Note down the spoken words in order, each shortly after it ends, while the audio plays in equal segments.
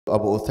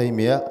Abu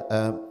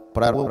Uthaymiyah,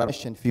 but I will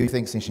mention a few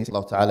things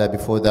inshallah ta'ala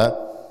before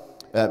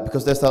that,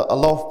 because there's a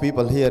lot of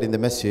people here in the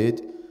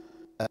masjid.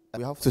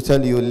 We have to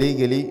tell you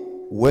legally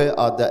where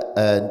are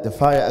the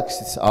fire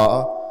exits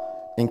are,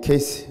 in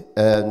case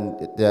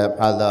the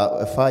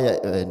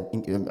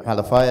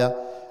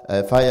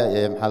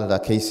fire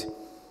case.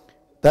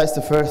 That's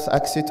the first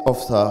exit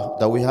of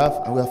that we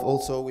have, and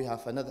we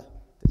have another.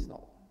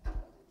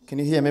 Can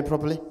you hear me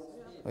properly?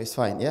 Oh, it's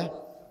fine, yeah.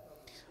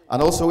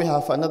 And also we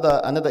have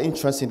another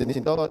entrance in the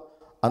door,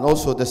 and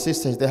also the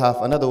sisters, they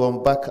have another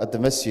one back at the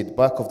masjid,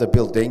 back of the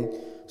building.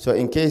 So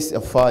in case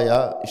of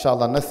fire,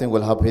 inshallah, nothing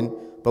will happen,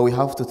 but we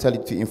have to tell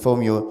you to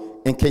inform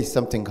you in case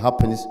something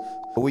happens,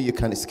 where you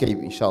can escape,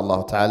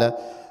 inshallah ta'ala.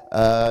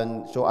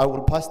 And so I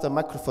will pass the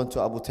microphone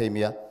to Abu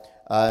Taymiyyah,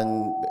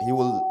 and he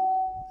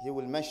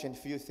will mention a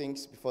few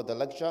things before the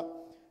lecture,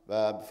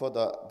 before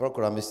the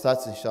program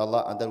starts,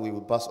 inshallah, and then we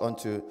will pass on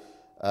to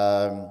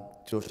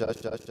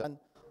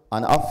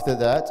and after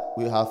that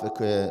we have a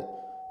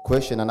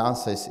question and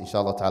answers,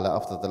 inshallah ta'ala,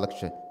 after the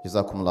lecture.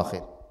 Jazakumullah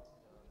khair.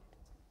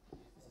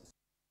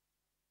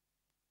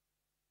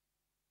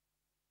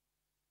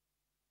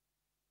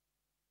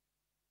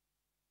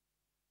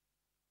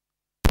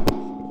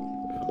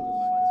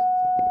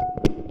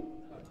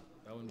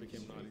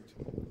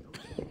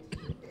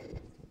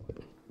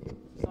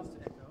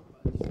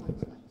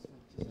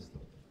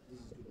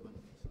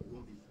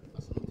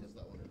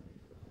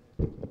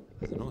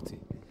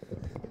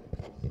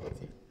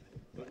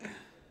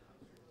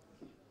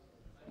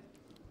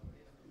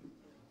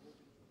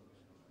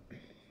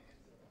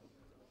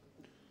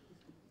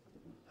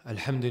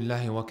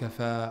 Alhamdulillah wa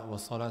kafa wa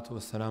salatu wa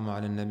salamu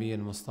ala al-nabi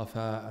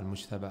al-mustafa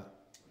al-mujtaba.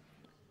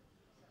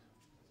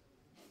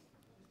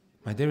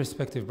 My dear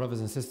respective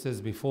brothers and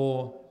sisters,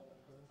 before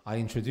I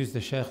introduce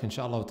the Shaykh,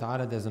 inshallah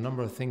ta'ala, there's a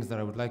number of things that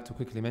I would like to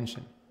quickly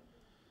mention.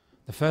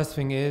 The first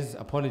thing is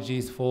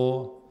apologies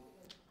for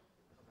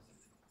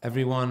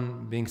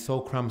everyone being so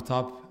cramped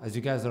up. As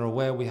you guys are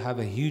aware, we have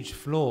a huge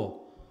floor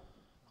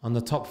on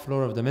the top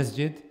floor of the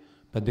masjid,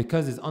 but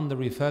because it's under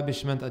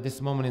refurbishment at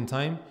this moment in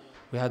time,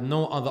 we had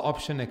no other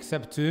option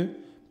except to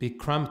be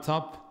cramped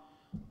up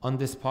on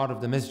this part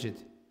of the masjid.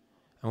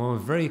 And we were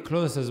very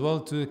close as well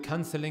to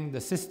cancelling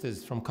the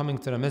sisters from coming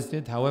to the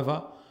masjid.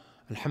 However,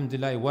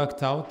 alhamdulillah, it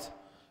worked out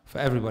for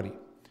everybody.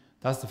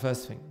 That's the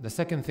first thing. The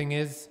second thing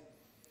is,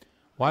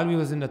 while we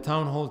was in the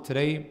town hall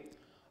today,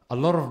 a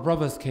lot of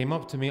brothers came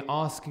up to me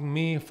asking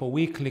me for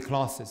weekly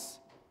classes.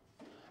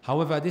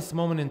 However, at this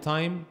moment in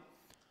time,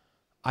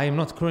 I am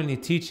not currently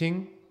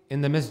teaching in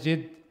the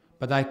masjid,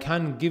 but I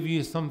can give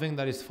you something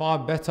that is far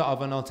better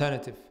of an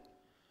alternative.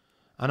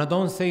 And I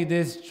don't say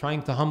this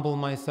trying to humble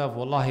myself,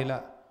 wallahi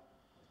la.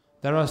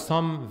 There are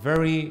some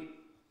very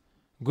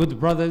good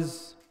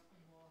brothers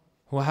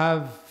who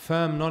have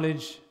firm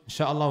knowledge,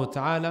 inshaAllah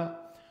ta'ala,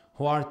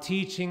 who are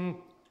teaching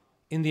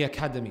in the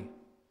academy.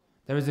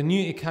 There is a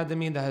new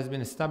academy that has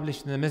been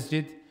established in the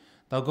masjid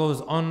that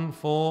goes on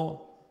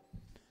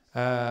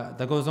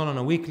on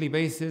a weekly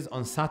basis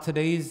on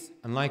Saturdays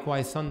and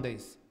likewise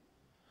Sundays.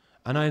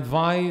 And I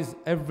advise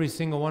every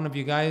single one of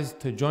you guys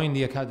to join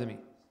the academy.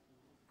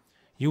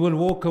 You will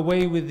walk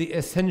away with the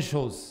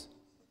essentials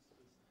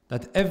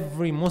that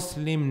every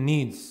Muslim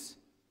needs.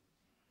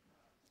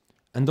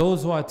 And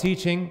those who are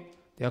teaching,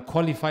 they are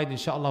qualified,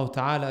 inshaAllah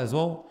ta'ala, as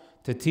well,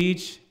 to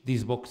teach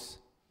these books.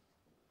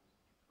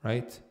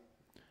 Right?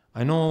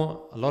 I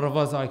know a lot of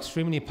us are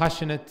extremely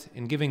passionate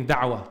in giving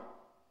da'wah.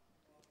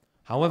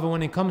 However,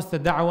 when it comes to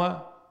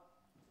da'wah,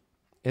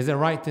 is it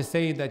right to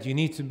say that you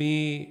need to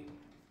be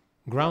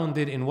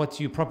grounded in what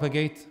you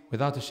propagate?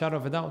 Without a shadow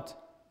of a doubt.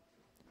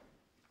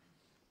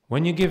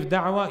 When you give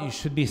da'wah, you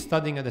should be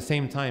studying at the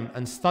same time,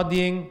 and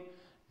studying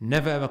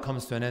never ever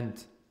comes to an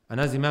end. And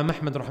as Imam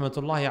Ahmad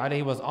rahmatullahi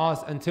alayhi was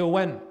asked, until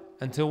when?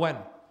 Until when?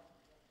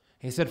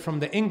 He said, from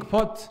the ink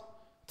pot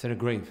to the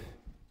grave.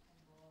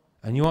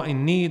 And you are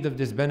in need of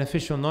this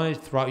beneficial knowledge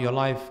throughout your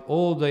life,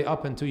 all the way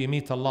up until you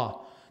meet Allah.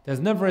 There's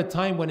never a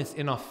time when it's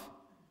enough.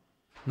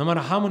 No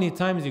matter how many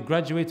times you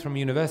graduate from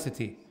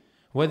university,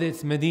 whether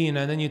it's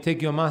Medina and then you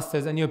take your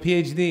masters and your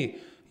PhD,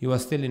 you are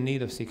still in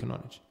need of seeking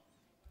knowledge.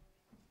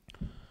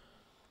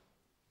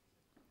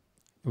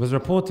 It was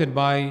reported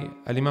by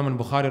Al-Imam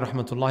al-Bukhari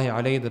rahmatullahi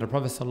alayhi that the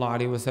Prophet sallallahu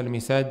alayhi wa sallam, he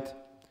said,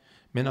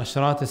 من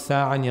أشراط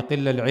الساعة أن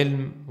يقل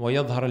العلم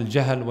ويظهر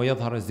الجهل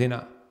ويظهر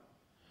الزنا.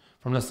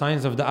 From the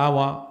signs of the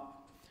hour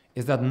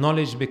is that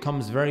knowledge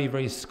becomes very,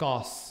 very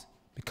scarce,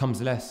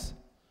 becomes less.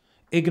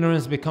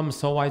 Ignorance becomes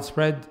so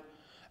widespread,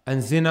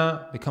 and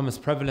zina becomes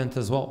prevalent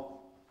as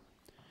well.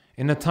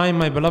 In a time,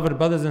 my beloved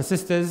brothers and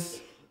sisters,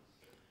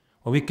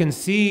 where we can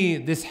see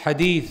this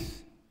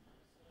hadith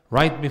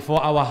right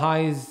before our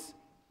eyes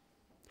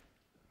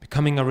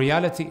becoming a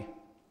reality.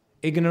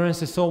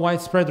 Ignorance is so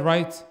widespread,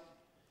 right?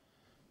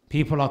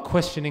 People are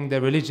questioning their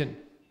religion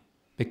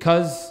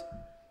because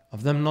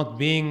of them not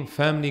being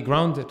firmly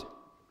grounded,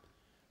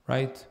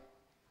 right?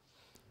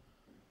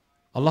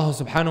 Allah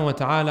subhanahu wa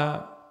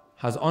ta'ala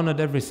has honored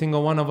every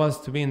single one of us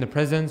to be in the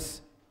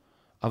presence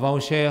of our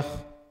Shaykh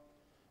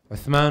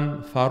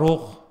Uthman,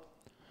 Farooq,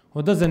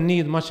 who doesn't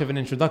need much of an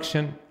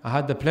introduction. I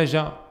had the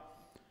pleasure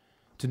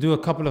to do a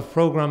couple of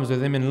programs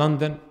with him in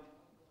London.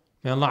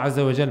 May Allah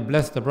Azza wa Jal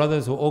bless the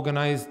brothers who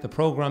organized the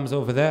programs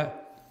over there.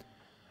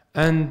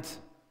 And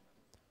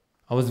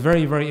I was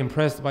very, very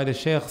impressed by the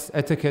Shaykh's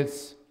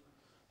etiquettes,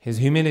 his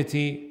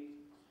humility.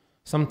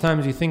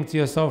 Sometimes you think to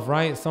yourself,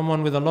 right,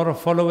 someone with a lot of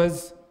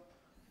followers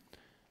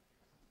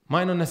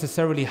might not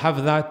necessarily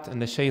have that,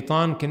 and the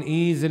shaitan can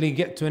easily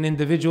get to an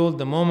individual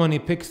the moment he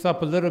picks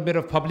up a little bit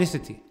of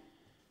publicity.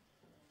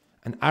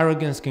 And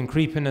arrogance can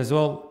creep in as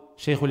well.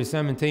 Shaykh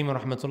al-Islam ibn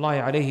Taymiyyah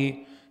rahmatullahi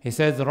alayhi, he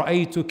says,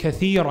 رَأَيْتُ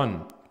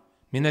كَثِيرًا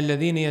مِنَ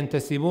الَّذِينَ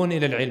يَنْتَسِبُونَ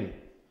إِلَى الْعِلْمِ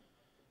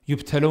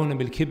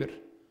يُبْتَلُونَ بِالْكِبْرِ.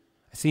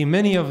 I see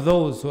many of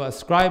those who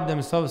ascribe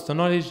themselves to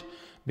knowledge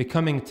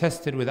becoming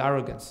tested with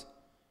arrogance.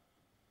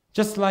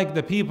 Just like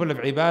the people of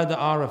ibadah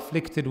are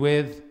afflicted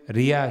with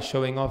riyah,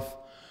 showing off,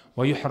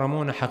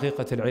 وَيُحْرَمُونَ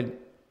حَقِيقَةَ الْعِلْمِ,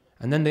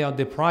 and then they are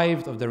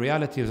deprived of the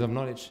realities of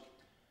knowledge.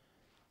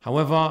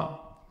 However,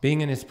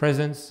 being in his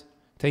presence,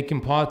 taking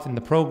part in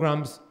the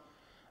programs,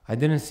 I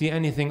didn't see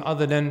anything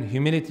other than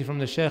humility from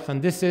the Shaykh,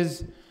 and this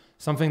is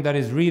something that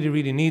is really,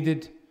 really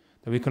needed,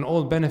 that we can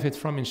all benefit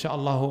from,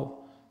 inshaAllah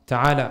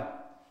ta'ala.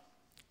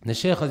 The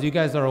Shaykh, as you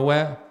guys are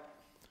aware,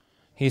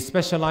 he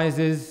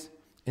specializes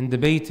in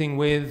debating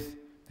with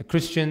the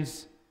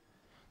Christians,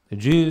 the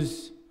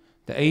Jews,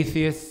 the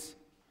atheists.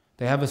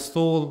 They have a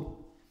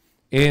stall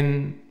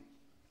in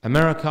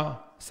America,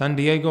 San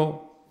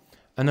Diego,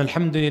 and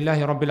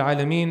alhamdulillahi rabbil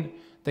alameen,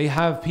 they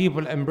have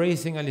people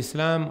embracing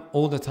al-Islam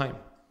all the time.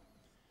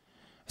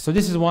 So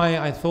this is why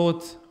I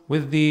thought,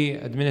 with the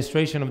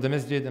administration of the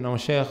masjid and our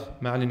Shaykh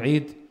Ma'al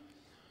Eid,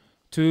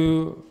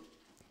 to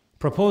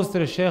propose to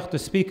the Shaykh to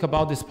speak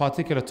about this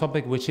particular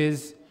topic, which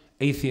is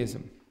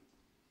atheism.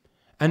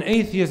 And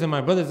atheism, my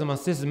brothers and my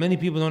sisters, many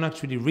people don't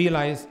actually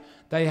realize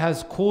that it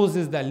has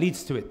causes that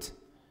leads to it.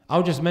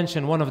 I'll just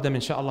mention one of them,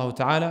 inshaAllah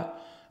ta'ala,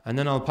 and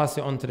then I'll pass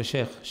it on to the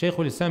Shaykh. Shaykh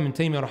al-Islam ibn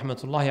Taymiyyah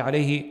rahmatullahi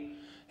alayhi,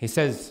 he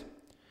says,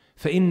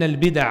 فَإِنَّ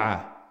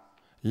الْبِدَعَ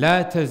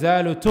لَا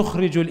تَزَالُ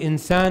تُخْرِجُ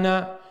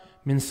الْإِنسَانَ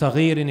مِنْ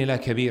صَغِيرٍ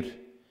إِلَى كَبِيرٍ.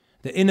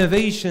 The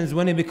innovations,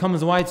 when it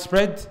becomes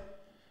widespread,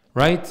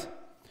 right,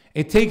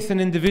 it takes an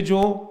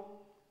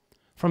individual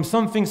from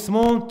something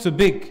small to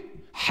big,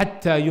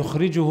 حَتَّى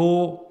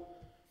يُخْرِجُهُ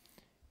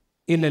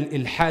إِلَى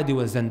الْإِلْحَادِ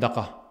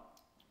وَالزَّنْدَقَةِ.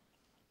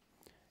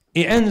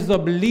 It ends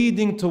up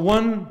leading to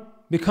one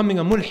becoming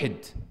a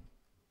mulhid,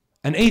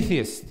 an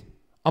atheist,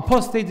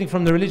 apostating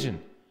from the religion,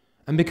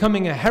 and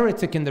becoming a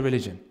heretic in the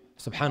religion.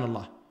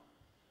 Subhanallah.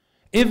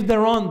 If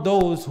there aren't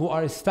those who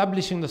are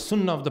establishing the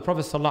sunnah of the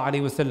Prophet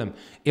ﷺ,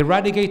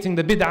 eradicating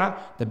the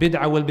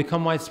bid'ah will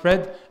become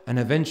widespread, and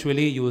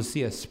eventually you will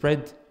see a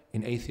spread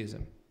in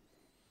atheism.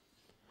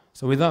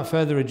 So without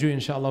further ado,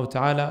 inshaAllah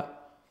ta'ala,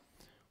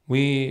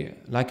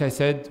 like I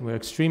said, we're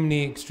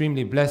extremely,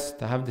 extremely blessed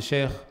to have the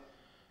Shaykh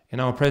in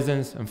our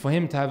presence, and for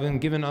him to have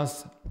given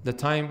us the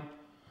time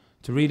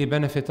to really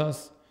benefit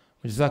us.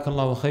 وجزاك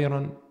الله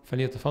خيرا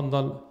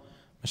فليتفضل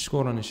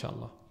مشكورا إن شاء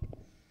الله.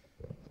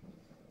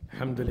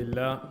 الحمد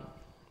لله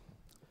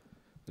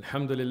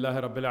الحمد لله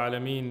رب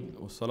العالمين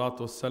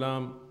والصلاة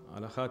والسلام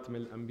على خاتم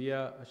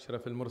الأنبياء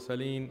أشرف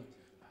المرسلين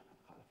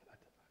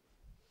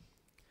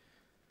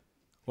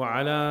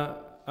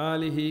وعلى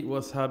آله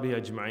وأصحابه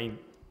أجمعين.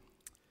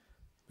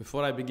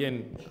 Before I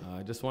begin,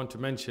 I just want to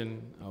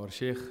mention our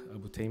Shaykh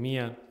Abu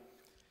Taymiyyah,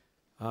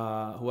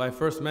 who I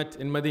first met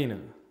in Medina.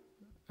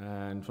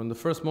 And from the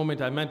first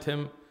moment I met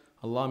him,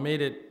 Allah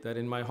made it that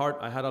in my heart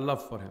I had a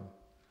love for him.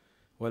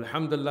 Well,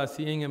 alhamdulillah,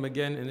 seeing him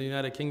again in the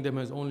United Kingdom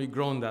has only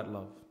grown that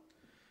love.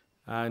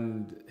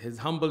 And his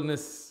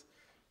humbleness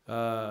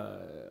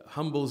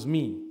humbles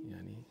me.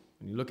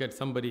 When you look at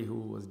somebody who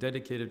was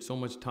dedicated so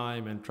much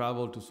time and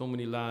traveled to so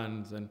many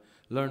lands and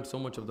learned so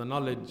much of the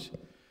knowledge,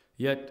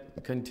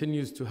 yet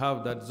continues to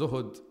have that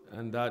zuhud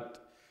and that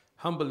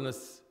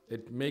humbleness,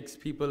 it makes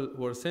people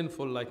who are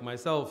sinful like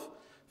myself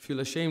feel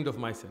ashamed of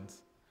my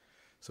sins.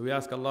 So we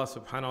ask Allah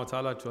subhanahu wa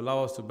ta'ala to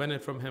allow us to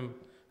benefit from him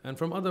and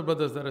from other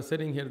brothers that are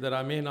sitting here that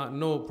I may not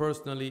know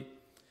personally,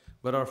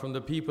 but are from the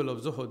people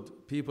of zuhud,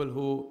 people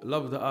who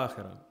love the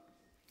akhirah.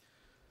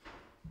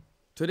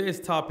 Today's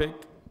topic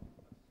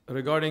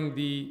regarding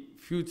the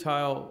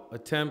futile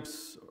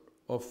attempts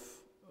of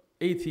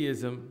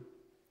atheism,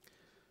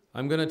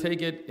 I'm going to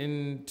take it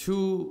in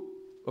two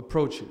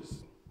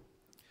approaches.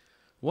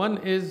 One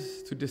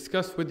is to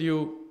discuss with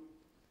you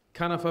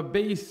kind of a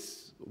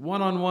base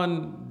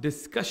one-on-one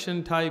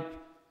discussion type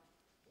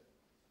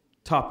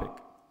topic.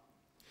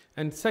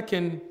 And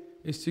second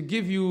is to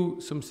give you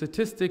some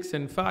statistics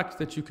and facts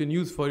that you can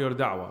use for your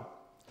da'wah.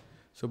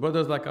 So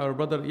brothers like our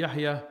brother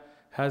Yahya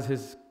has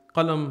his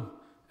qalam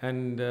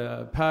and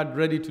pad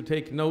ready to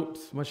take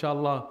notes,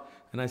 mashallah.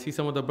 And I see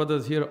some of the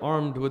brothers here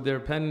armed with their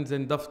pens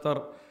and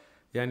daftar,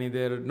 yani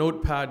their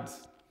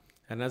notepads.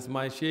 And as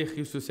my Shaykh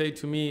used to say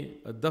to me,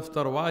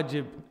 "Daftar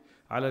wajib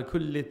ala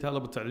kulli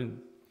talabat ilm."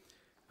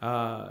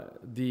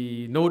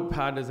 The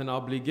notepad is an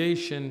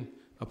obligation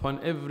upon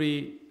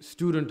every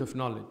student of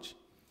knowledge.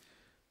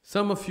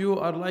 Some of you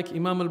are like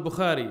Imam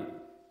al-Bukhari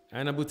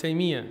and Abu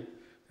Taymiyyah,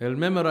 He'll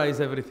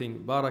memorize everything.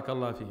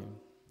 Barakallah fihim.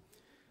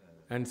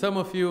 And some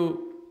of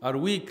you are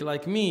weak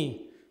like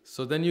me,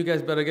 so then you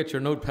guys better get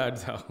your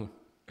notepads out.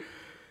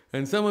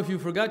 And some of you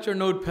forgot your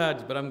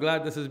notepads, but I'm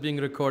glad this is being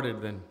recorded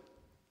then.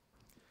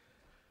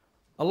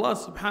 Allah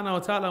subhanahu wa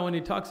ta'ala, when He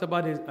talks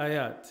about His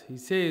ayat, He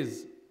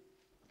says,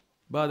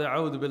 بعد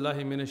أعوذ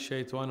بالله من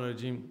الشيطان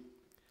الرجيم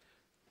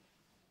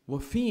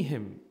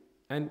وفيهم,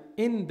 and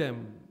in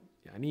them,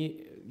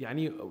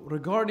 يعني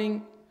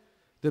regarding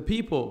the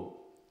people.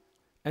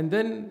 And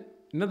then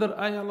another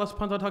ayah Allah subhanahu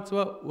wa ta'ala talks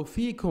about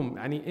وفيكم,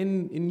 يعني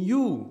in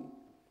you.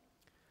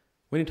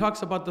 When He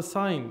talks about the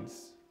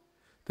signs,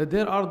 that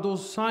there are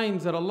those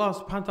signs that Allah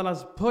subhanahu wa ta'ala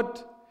has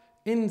put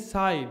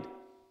inside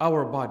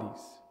our bodies.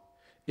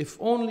 If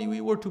only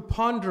we were to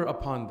ponder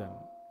upon them.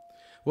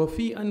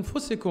 وَفِي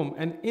أَنفُسِكُمْ,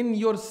 and in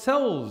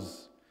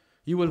yourselves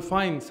you will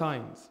find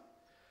signs.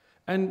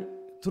 And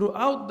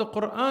throughout the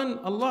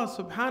Quran, Allah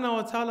subhanahu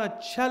wa ta'ala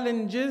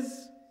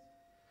challenges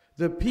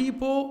the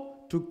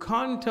people to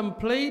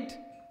contemplate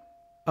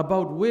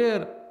about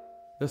where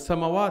the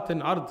samawat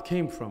and ard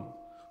came from.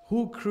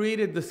 Who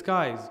created the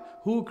skies?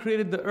 Who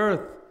created the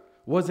earth?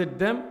 Was it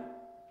them?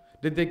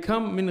 Did they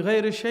come min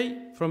ghayri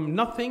shay, from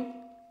nothing?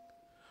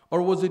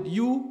 Or was it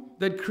you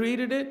that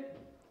created it?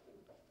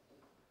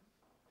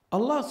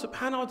 Allah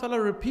subhanahu wa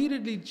ta'ala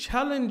repeatedly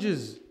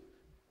challenges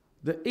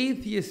the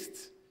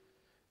atheist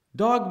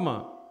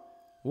dogma.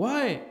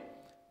 Why?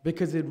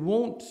 Because it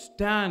won't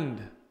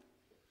stand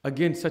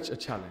against such a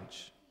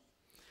challenge.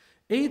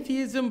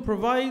 Atheism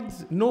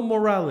provides no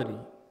morality.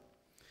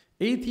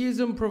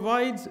 Atheism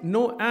provides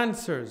no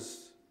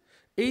answers.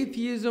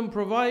 Atheism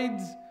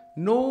provides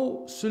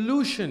no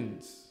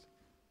solutions.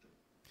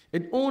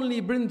 It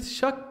only brings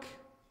shak,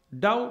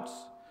 doubts,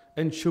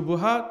 and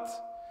shubuhat,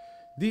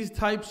 these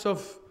types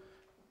of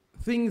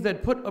things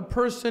that put a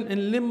person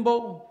in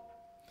limbo.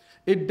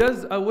 It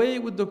does away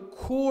with the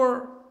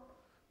core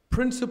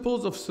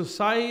principles of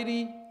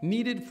society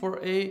needed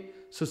for a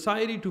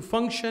society to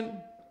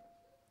function.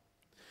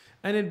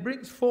 And it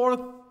brings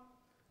forth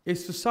a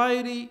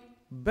society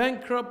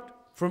bankrupt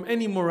from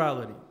any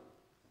morality.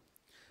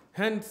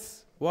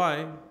 Hence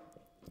why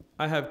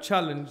I have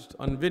challenged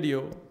on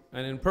video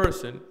and in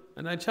person,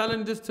 and I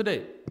challenge this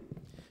today.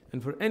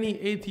 And for any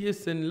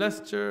atheists in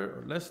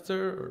Leicester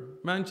or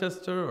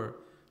Manchester or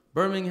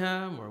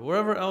Birmingham or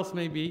wherever else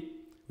may be,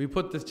 we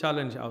put this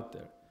challenge out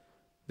there.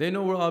 They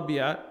know where I'll be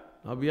at.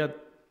 I'll be at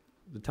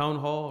the town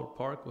hall or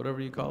park, whatever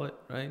you call it,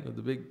 right? With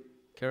the big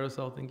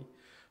carousel thingy.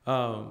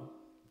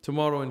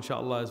 Tomorrow,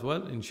 inshallah, as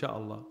well,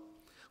 inshallah.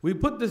 We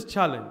put this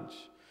challenge.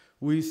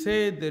 We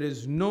say there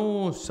is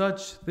no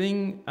such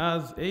thing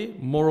as a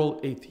moral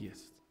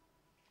atheist.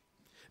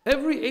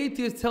 Every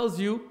atheist tells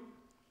you,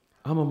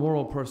 I'm a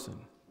moral person.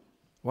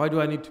 Why do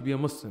I need to be a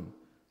Muslim?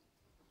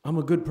 I'm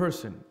a good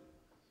person.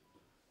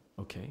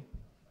 Okay.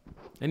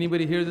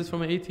 Anybody hear this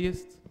from an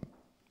atheist?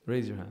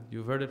 Raise your hand.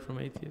 You've heard it from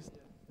an atheist?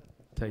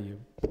 Tell you.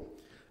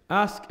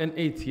 Ask an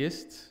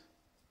atheist,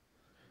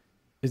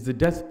 is the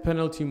death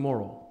penalty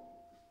moral?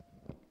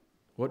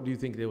 What do you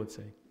think they would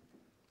say?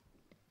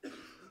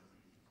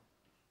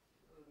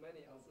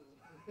 Many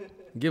answers.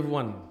 Give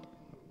one.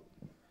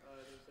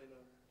 Say no.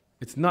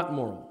 It's not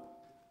moral.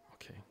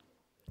 Okay.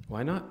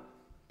 Why not?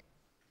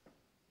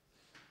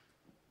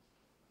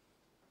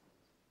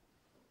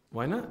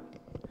 Why not?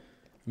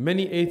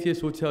 Many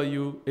atheists will tell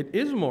you it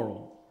is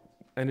moral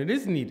and it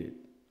is needed.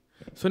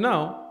 So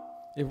now,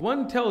 if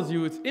one tells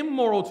you it's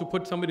immoral to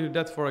put somebody to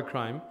death for a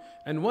crime,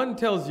 and one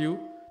tells you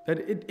that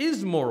it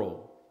is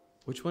moral,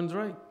 which one's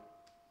right?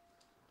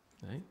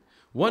 Right?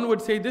 One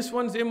would say this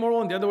one's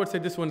immoral and the other would say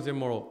this one's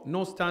immoral.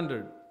 No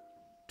standard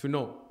to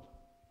know.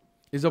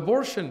 Is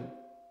abortion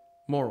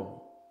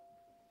moral?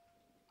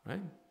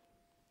 Right?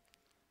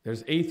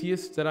 There's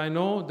atheists that I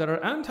know that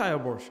are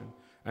anti-abortion,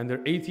 and there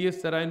are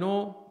atheists that I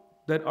know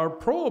that are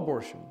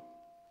pro-abortion.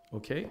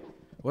 Okay?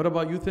 What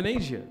about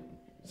euthanasia?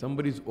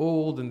 Somebody's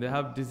old and they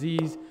have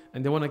disease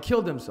and they want to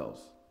kill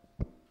themselves.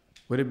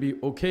 Would it be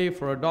okay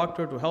for a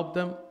doctor to help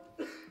them?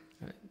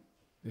 Right?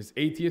 This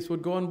atheist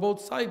would go on both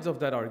sides of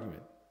that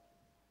argument.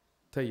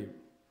 Tell you.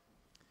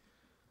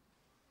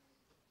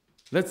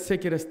 Let's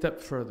take it a step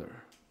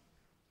further.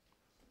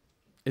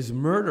 Is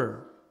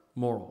murder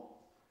moral?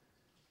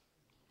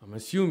 I'm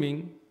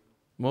assuming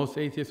most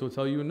atheists will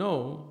tell you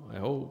no, I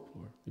hope,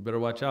 or you better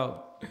watch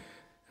out.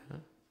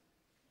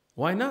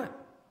 Why not?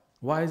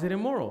 Why is it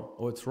immoral?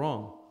 Oh, it's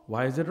wrong.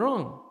 Why is it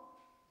wrong?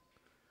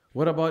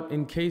 What about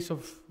in case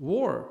of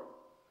war?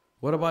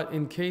 What about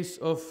in case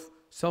of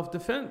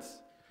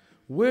self-defense?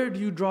 Where do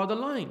you draw the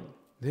line?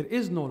 There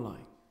is no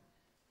line.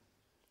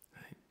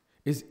 Right?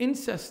 Is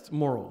incest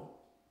moral?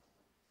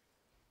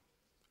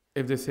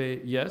 If they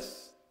say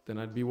yes, then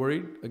I'd be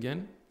worried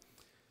again.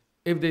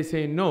 If they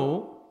say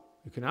no,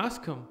 you can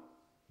ask them,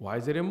 why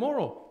is it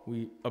immoral?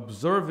 We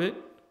observe it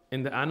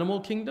in the animal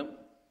kingdom,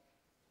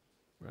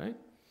 right?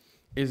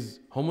 Is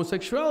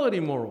homosexuality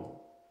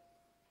moral?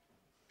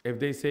 If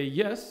they say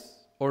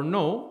yes or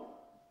no,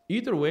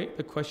 either way,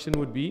 the question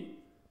would be,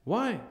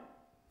 why?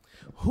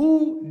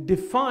 Who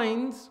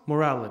defines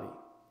morality?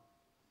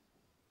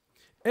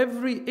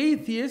 every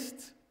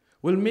atheist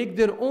will make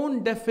their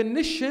own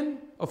definition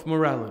of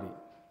morality.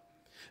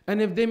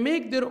 And if they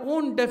make their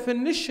own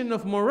definition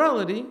of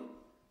morality,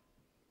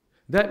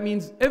 that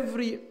means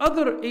every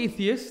other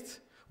atheist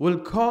will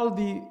call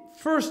the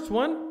first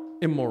one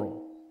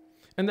immoral.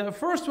 And that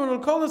first one will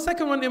call the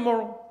second one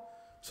immoral.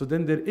 So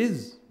then there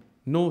is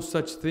no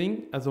such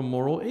thing as a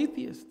moral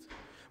atheist.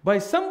 By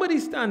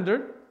somebody's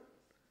standard,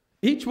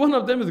 each one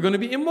of them is going to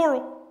be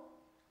immoral.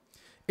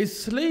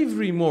 Is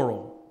slavery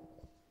moral?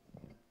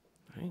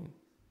 Right?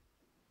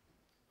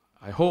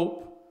 I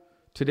hope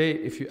today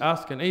if you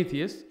ask an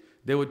atheist,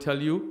 they would tell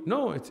you,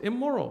 no, it's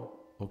immoral.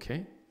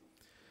 Okay.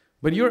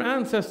 But your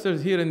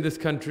ancestors here in this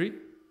country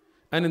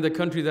and in the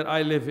country that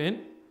I live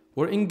in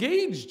were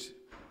engaged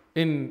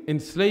in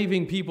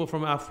enslaving people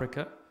from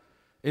Africa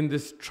in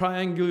this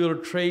triangular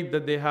trade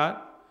that they had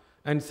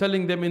and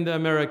selling them in the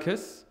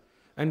Americas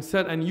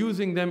and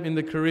using them in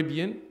the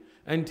Caribbean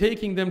and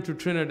taking them to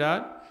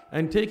Trinidad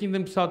and taking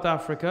them to South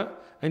Africa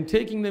and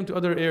taking them to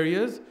other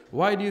areas.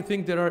 Why do you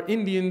think there are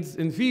Indians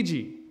in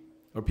Fiji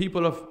or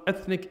people of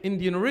ethnic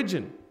Indian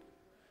origin?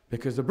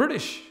 Because the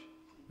British,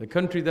 the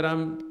country that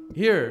I'm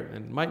here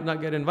and might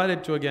not get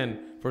invited to again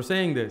for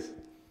saying this,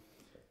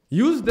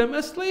 used them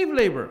as slave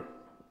labor.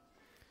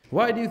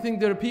 Why do you think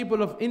there are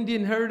people of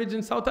Indian heritage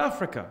in South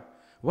Africa?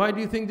 Why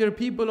do you think there are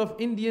people of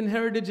Indian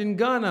heritage in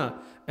Ghana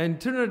and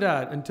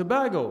Trinidad and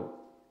Tobago?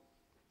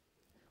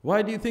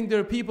 Why do you think there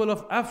are people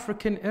of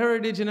African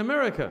heritage in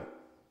America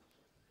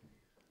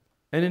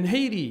and in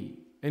Haiti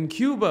and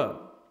Cuba?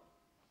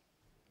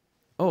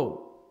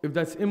 Oh, if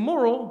that's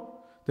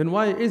immoral, then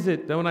why is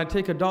it that when I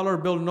take a dollar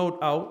bill note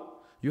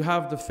out, you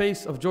have the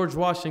face of George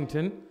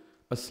Washington,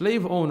 a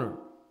slave owner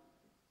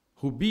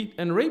who beat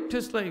and raped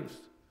his slaves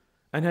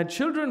and had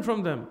children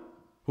from them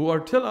who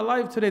are still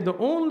alive today? The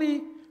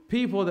only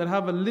people that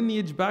have a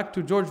lineage back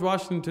to George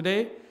Washington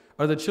today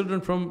are the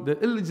children from the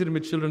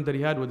illegitimate children that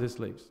he had with his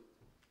slaves.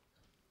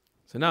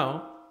 So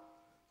now,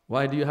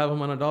 why do you have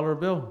him on a dollar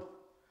bill?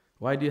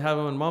 Why do you have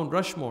him on Mount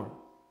Rushmore?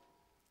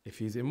 If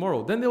he's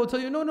immoral, then they will tell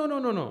you,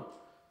 no.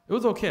 It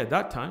was okay at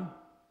that time.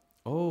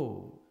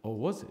 Oh,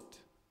 was it?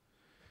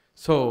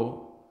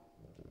 So,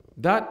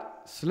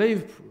 that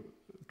slave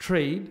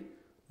trade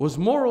was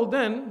moral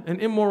then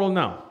and immoral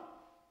now.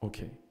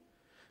 Okay.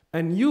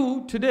 And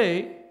you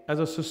today, as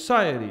a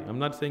society, I'm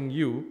not saying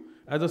you,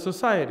 as a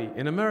society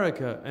in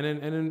America and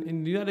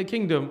in the United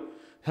Kingdom,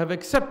 have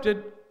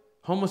accepted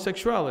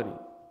homosexuality.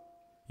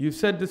 You've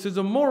said this is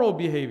a moral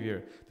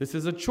behavior. This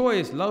is a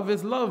choice. Love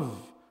is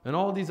love. And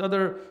all these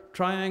other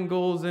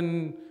triangles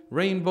and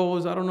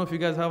rainbows. I don't know if you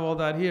guys have all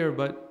that here,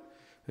 but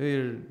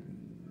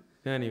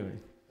anyway.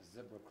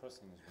 Zebra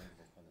crossing is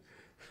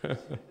rainbow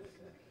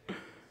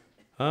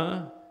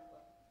colors.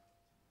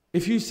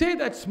 If you say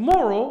that's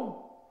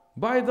moral,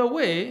 by the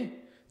way,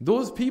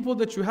 those people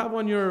that you have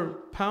on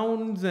your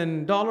pounds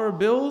and dollar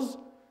bills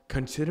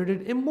considered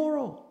it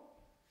immoral.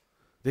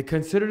 They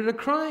considered it a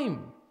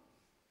crime.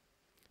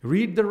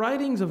 Read the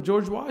writings of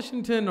George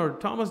Washington or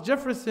Thomas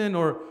Jefferson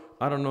or,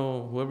 I don't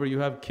know, whoever you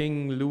have,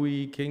 King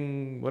Louis,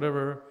 King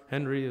whatever,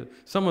 Henry.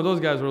 Some of those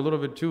guys were a little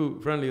bit too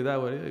friendly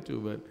that way too,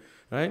 but,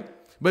 right?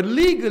 But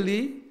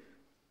legally,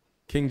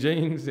 King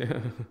James,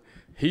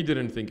 he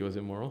didn't think it was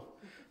immoral.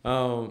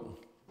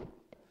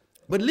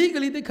 But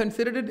legally, they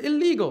considered it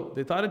illegal.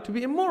 They thought it to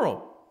be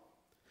immoral.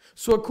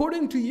 So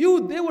according to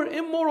you, they were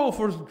immoral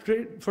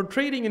for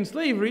trading in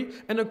slavery,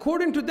 and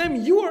according to them,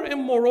 you are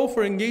immoral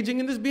for engaging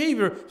in this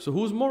behavior. So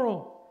who's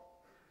moral?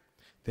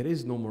 There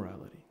is no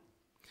morality.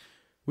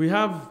 We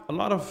have a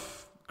lot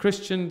of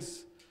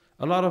Christians,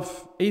 a lot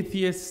of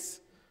atheists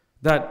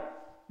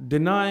that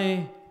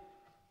deny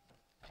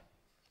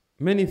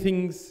many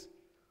things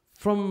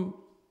from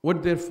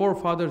what their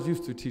forefathers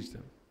used to teach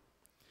them.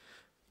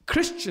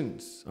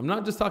 Christians, I'm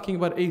not just talking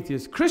about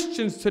atheists,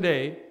 Christians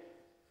today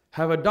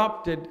have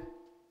adopted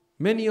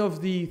many of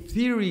the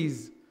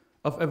theories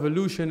of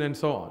evolution and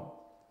so on.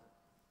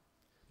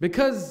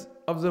 Because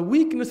of the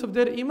weakness of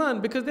their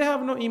iman, because they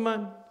have no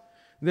iman.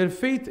 Their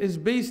faith is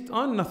based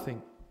on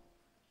nothing.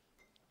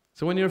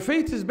 So when your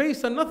faith is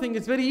based on nothing,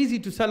 it's very easy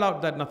to sell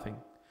out that nothing.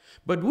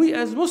 But we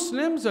as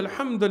Muslims,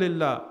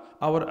 alhamdulillah,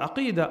 our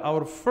aqidah,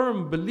 our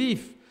firm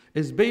belief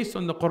is based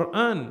on the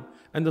Quran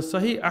and the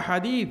Sahih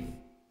Ahadith.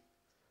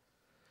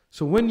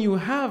 So when you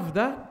have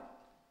that,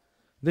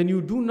 then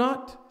you do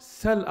not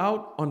sell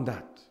out on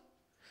that.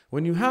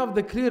 When you have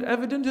the clear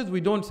evidences,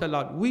 we don't sell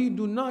out. We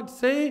do not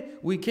say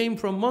we came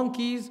from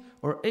monkeys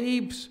or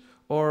apes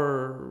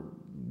or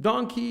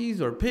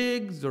donkeys or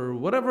pigs or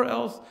whatever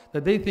else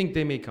that they think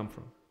they may come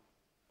from.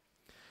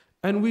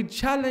 And we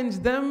challenge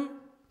them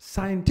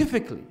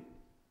scientifically.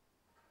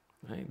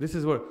 Right? This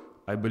is where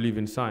I believe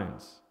in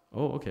science.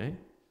 Oh, okay.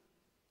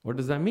 What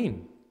does that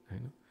mean?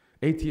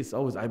 Atheists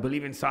always, I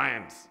believe in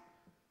science.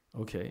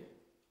 Okay.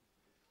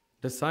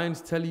 Does science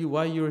tell you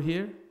why you're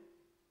here?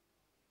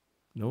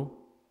 No?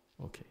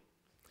 Okay.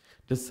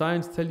 Does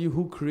science tell you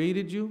who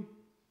created you?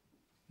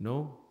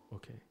 No?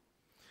 Okay.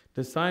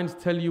 Does science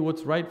tell you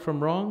what's right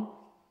from wrong?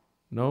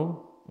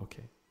 No?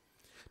 Okay.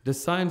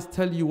 Does science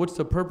tell you what's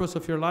the purpose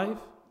of your life?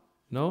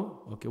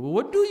 No? Okay, well,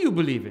 what do you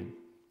believe in?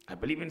 I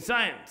believe in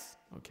science.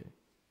 Okay.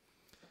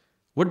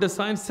 What does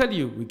science tell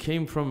you? We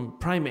came from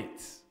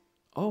primates.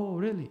 Oh,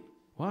 really?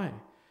 Why?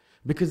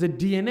 Because the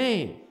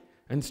DNA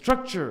and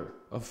structure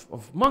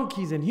of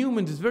monkeys and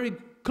humans is very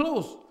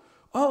close.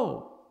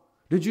 Oh,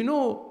 did you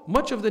know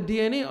much of the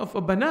DNA of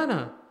a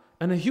banana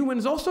and a human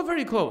is also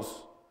very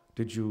close?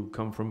 Did you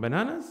come from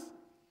bananas?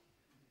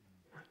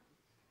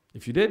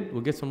 If you did,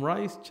 we'll get some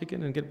rice,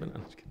 chicken, and get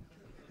bananas.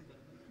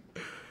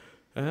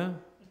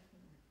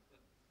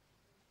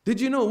 Did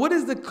you know what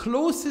is the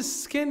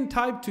closest skin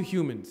type to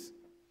humans?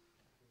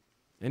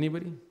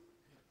 Anybody?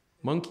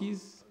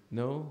 Monkeys?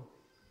 No.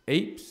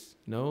 Apes?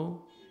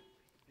 No.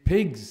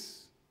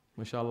 Pigs?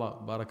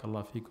 MashaAllah.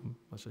 Barakallah feekum.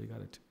 MashaAllah, you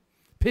got it.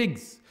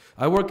 Pigs.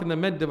 I work in the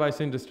med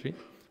device industry.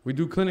 We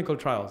do clinical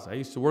trials. I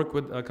used to work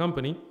with a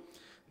company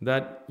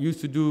that used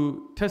to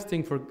do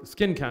testing for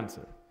skin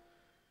cancer.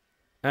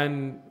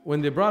 And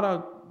when they brought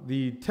out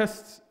the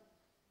tests,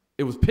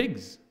 it was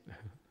pigs.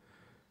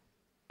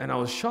 And I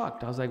was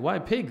shocked. I was like, why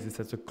pigs?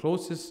 It's the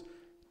closest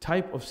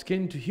type of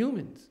skin to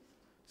humans.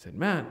 I said,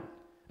 man.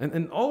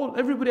 And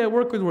everybody I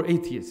work with were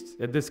atheists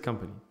at this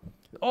company.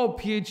 All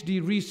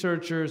PhD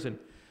researchers. And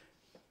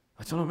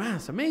I told him, man,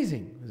 it's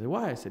amazing. I said,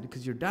 why? I said,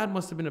 because your dad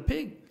must have been a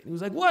pig. And he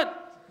was like, what?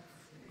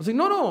 I was like,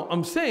 no,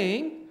 I'm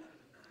saying,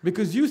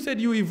 because you said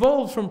you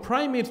evolved from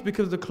primates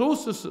because the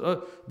closest,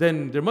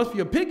 then there must be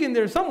a pig in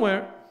there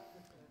somewhere.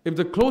 If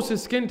the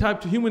closest skin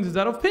type to humans is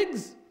that of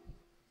pigs.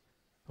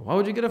 Why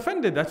would you get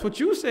offended? That's what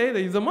you say, that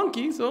he's a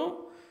monkey,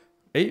 so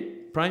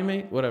ape,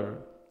 primate, whatever.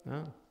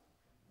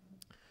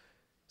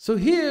 So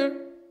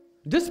here,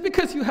 just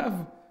because you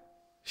have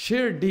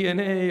shared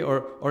DNA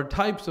or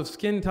types of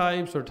skin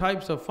types or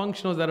types of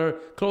functionals that are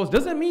close,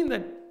 doesn't mean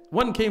that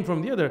one came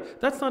from the other.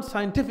 That's not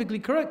scientifically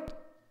correct.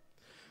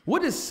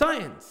 What is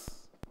science?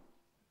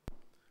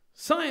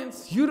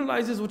 Science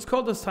utilizes what's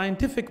called the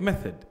scientific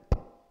method.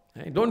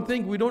 Right? Don't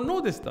think we don't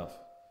know this stuff.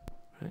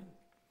 Right?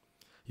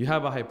 You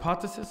have a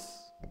hypothesis.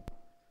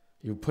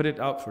 You put it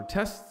out for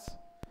tests.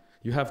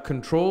 You have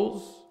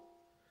controls,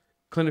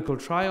 clinical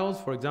trials,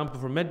 for example,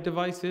 for med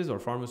devices or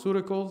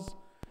pharmaceuticals.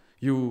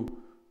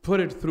 You put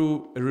it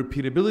through a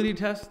repeatability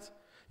test.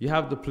 You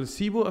have the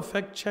placebo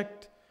effect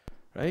checked,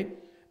 right?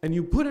 And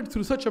you put it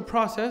through such a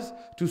process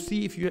to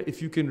see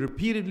if you can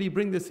repeatedly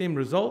bring the same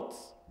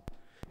results.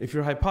 If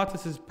your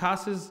hypothesis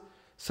passes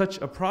such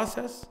a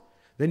process,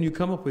 then you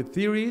come up with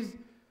theories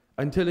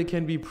until it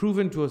can be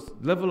proven to a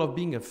level of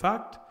being a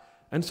fact,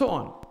 and so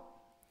on.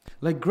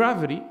 Like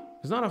gravity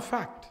is not a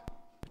fact,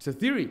 it's a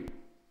theory.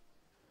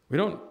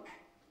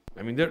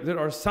 There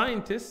are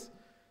scientists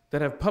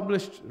that have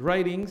published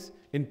writings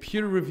in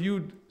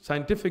peer-reviewed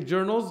scientific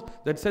journals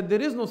that said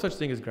there is no such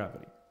thing as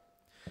gravity.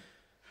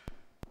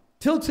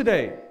 Till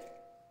today,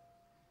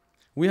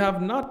 we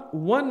have not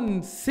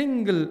one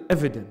single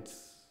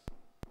evidence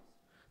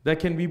that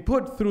can be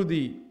put through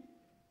the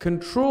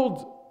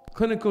controlled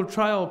clinical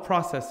trial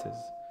processes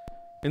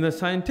in the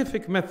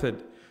scientific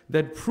method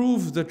that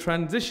proves the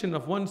transition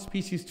of one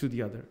species to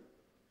the other.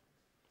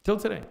 Till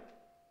today.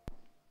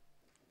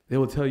 They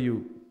will tell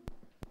you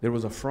there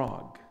was a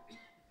frog.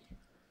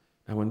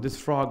 And when this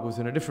frog was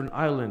in a different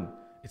island,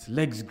 its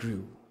legs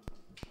grew.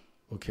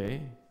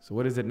 Okay, so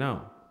what is it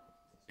now?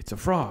 It's a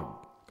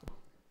frog.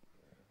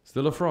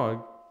 Still a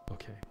frog.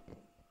 Okay.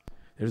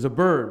 There's a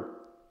bird.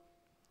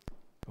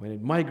 When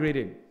it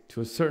migrated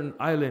to a certain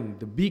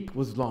island, the beak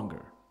was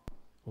longer.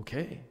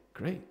 Okay,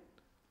 great.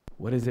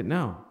 What is it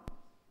now?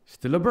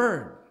 Still a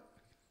bird.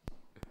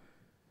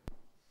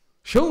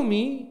 Show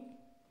me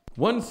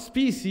one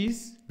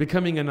species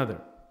becoming another.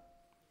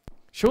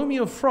 Show me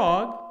a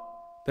frog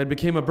that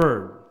became a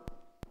bird.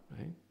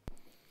 Right?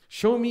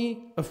 Show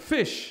me a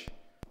fish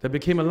that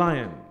became a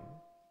lion.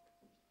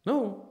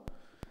 No.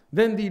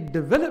 Then the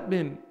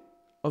development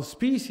of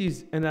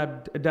species and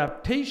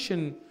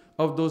adaptation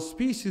of those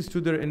species to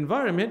their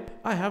environment,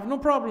 I have no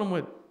problem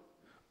with.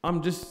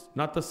 I'm just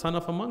not the son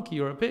of a monkey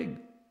or a pig.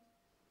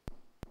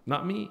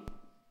 Not me.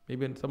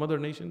 Maybe in some other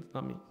nations,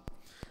 not me.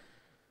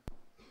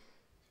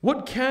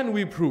 What can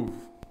we prove?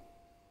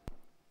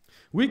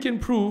 We can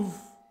prove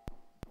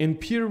in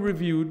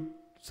peer-reviewed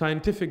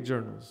scientific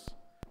journals,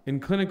 in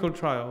clinical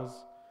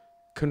trials,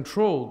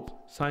 controlled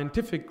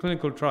scientific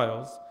clinical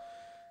trials,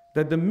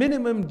 that the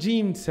minimum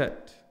gene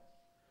set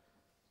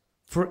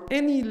for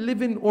any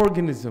living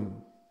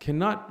organism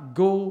cannot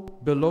go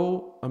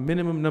below a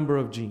minimum number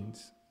of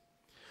genes.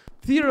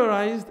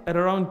 Theorized at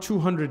around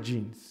 200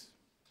 genes.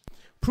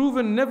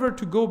 Proven never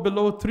to go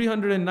below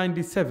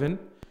 397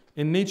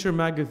 in Nature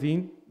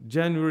magazine,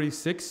 January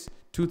 6,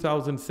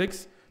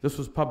 2006. This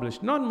was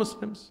published.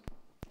 Non-Muslims,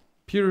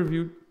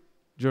 peer-reviewed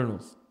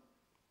journals.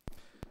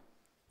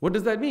 What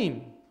does that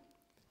mean?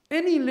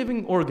 Any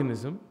living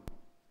organism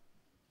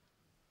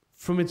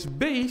from its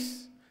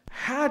base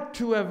had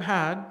to have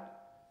had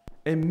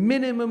a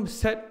minimum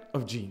set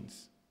of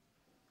genes.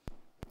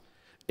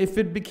 If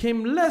it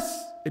became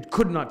less, it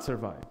could not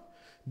survive.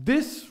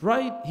 This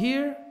right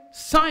here,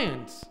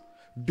 science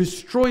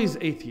destroys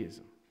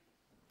atheism.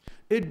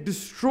 it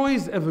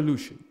destroys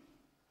evolution,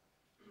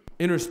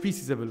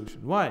 interspecies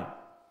evolution. Why?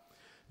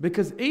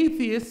 Because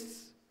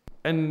atheists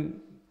and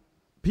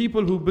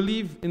people who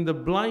believe in the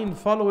blind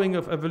following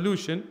of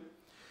evolution,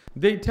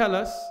 they tell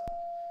us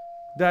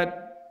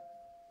that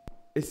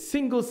a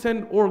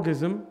single-celled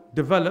organism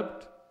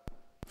developed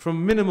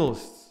from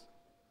minimalists,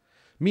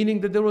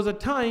 meaning that there was a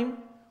time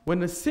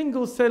when a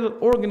single-cell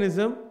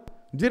organism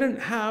didn't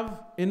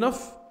have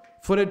enough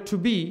for it to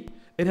be.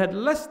 It had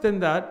less than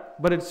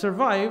that, but it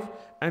survived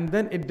and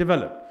then it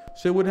developed.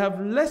 So it would have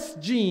less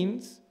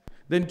genes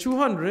than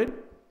 200,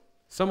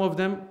 some of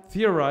them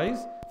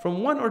theorize,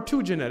 from 1 or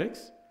 2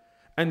 genetics,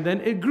 and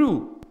then it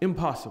grew.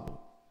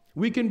 Impossible.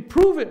 We can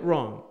prove it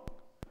wrong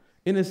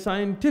in a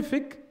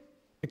scientific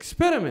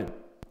experiment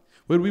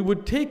where we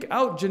would take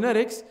out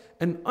genetics,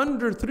 and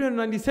under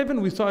 397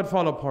 we saw it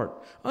fall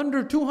apart.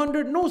 Under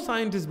 200, no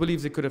scientist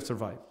believes it could have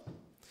survived.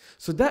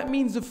 So that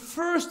means the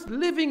first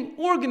living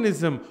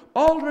organism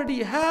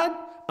already had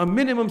a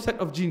minimum set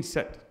of genes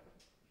set.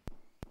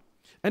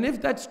 And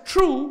if that's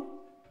true,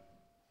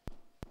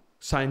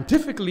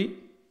 scientifically,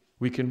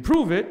 we can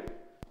prove it.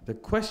 The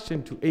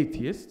question to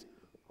atheists,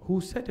 who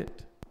said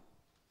it?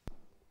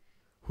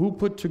 Who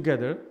put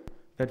together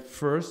that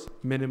first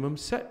minimum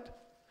set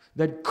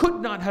that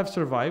could not have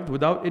survived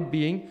without it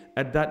being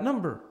at that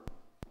number?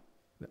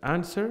 The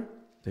answer,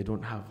 they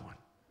don't have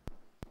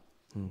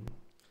one.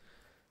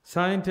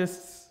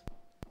 Scientists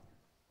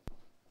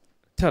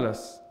tell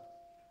us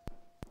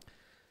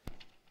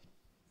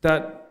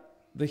that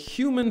the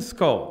human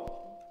skull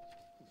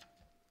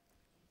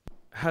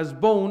has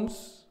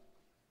bones.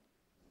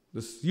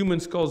 The human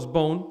skull's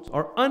bones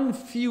are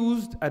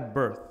unfused at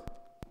birth.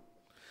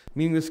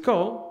 Meaning the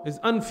skull is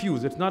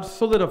unfused, it's not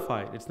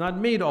solidified, it's not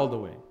made all the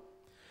way.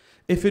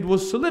 If it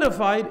was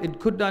solidified, it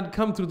could not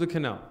come through the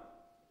canal.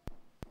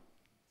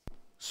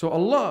 So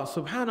Allah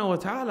subhanahu wa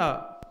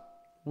ta'ala,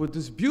 with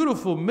this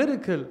beautiful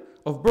miracle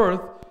of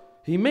birth,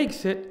 He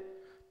makes it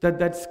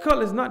that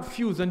skull is not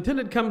fused. Until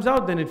it comes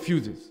out, then it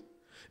fuses.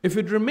 If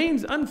it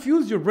remains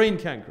unfused, your brain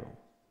can't grow.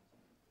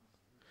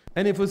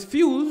 And if it was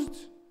fused,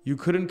 you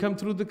couldn't come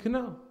through the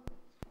canal.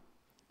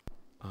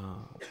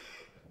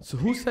 So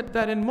who set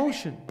that in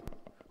motion?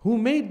 Who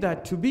made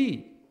that to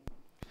be?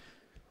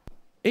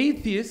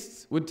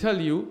 Atheists would tell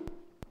you,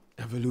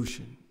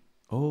 evolution.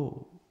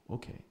 Oh,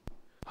 okay.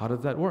 How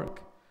does that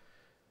work?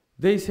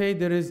 They say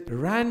there is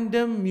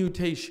random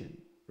mutation.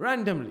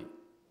 Randomly.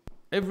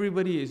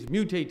 Everybody is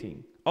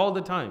mutating all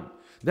the time.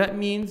 That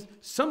means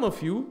some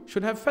of you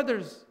should have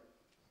feathers.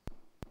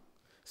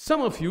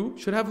 Some of you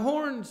should have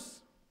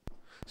horns.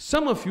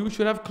 Some of you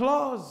should have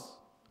claws.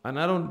 And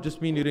I don't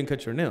just mean you didn't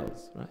cut your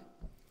nails, right?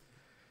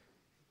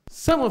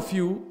 Some of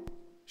you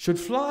should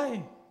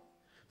fly.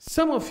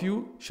 Some of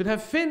you should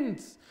have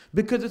fins,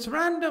 because it's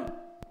random.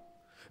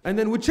 And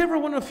then whichever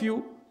one of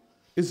you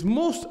is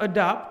most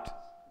adapt,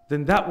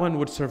 then that one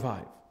would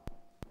survive.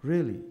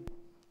 Really?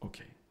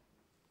 Okay.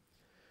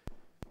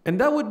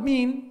 And that would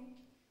mean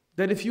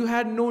that if you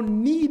had no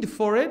need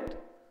for it,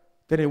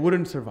 then it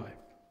wouldn't survive.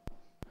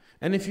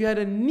 And if you had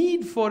a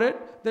need for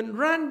it, then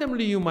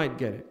randomly you might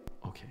get it.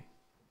 Okay.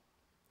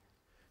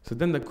 So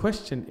then the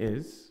question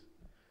is,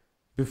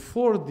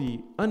 before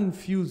the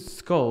unfused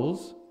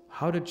skulls,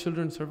 how did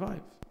children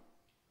survive?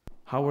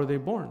 How were they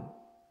born?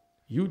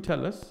 You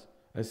tell us,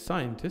 as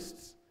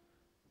scientists,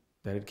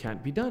 that it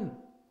can't be done.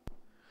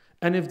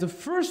 And if the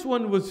first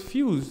one was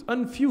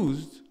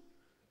unfused,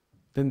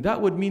 then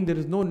that would mean there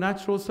is no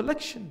natural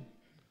selection.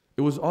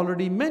 It was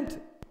already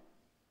meant.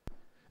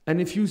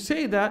 And if you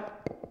say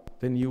that,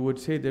 then you would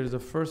say there's a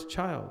first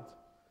child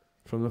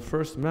from the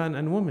first man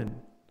and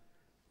woman.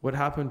 What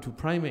happened to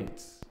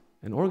primates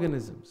and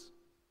organisms?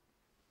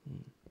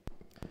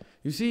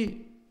 You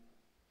see,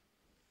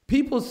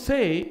 people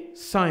say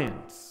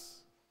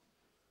science,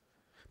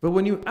 but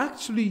when you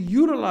actually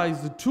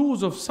utilize the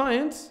tools of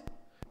science,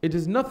 it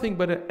is nothing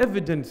but an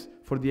evidence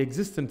for the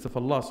existence of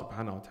Allah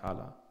subhanahu wa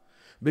ta'ala.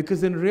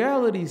 Because in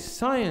reality,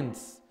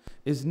 science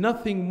is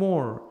nothing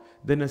more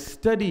than a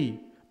study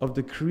of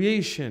the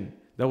creation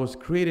that was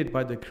created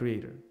by the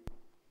Creator.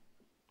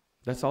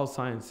 That's all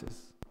science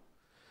is.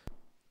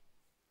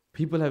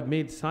 People have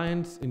made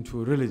science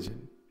into a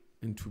religion,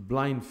 into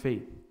blind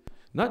faith.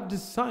 Not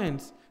just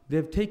science, they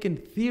have taken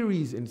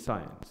theories in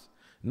science,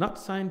 not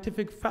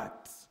scientific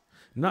facts,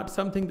 not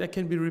something that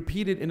can be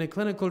repeated in a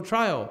clinical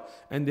trial,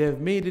 and they have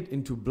made it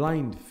into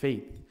blind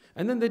faith.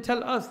 And then they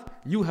tell us,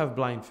 you have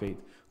blind faith.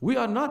 We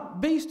are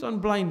not based on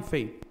blind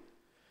faith.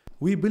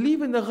 We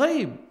believe in the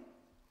ghaib,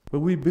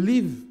 but we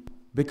believe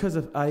because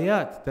of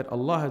ayat that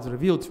Allah has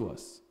revealed to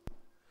us.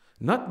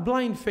 Not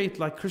blind faith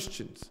like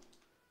Christians.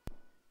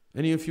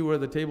 Any of you were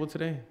at the table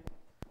today?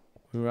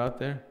 We were out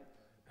there?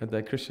 Had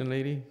that Christian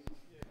lady?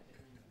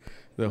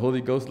 The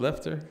Holy Ghost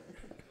left her?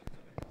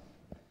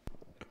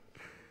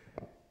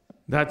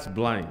 That's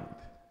blind.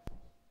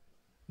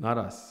 Not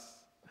us.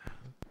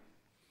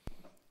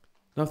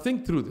 Now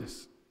think through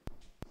this.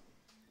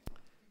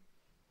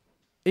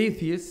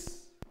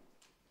 Atheists,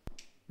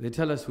 they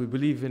tell us we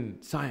believe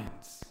in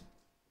science.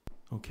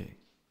 Okay.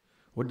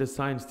 What does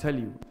science tell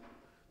you?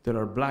 There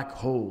are black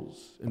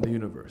holes in the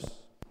universe.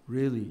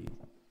 Really?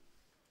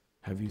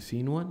 Have you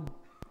seen one?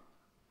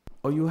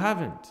 Oh, you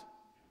haven't?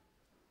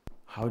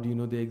 How do you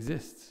know they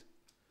exist?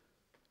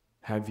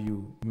 Have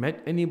you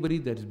met anybody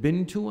that's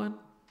been to one?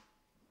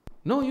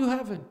 No, you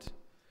haven't.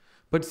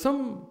 But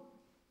some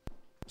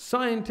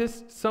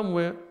scientist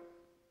somewhere,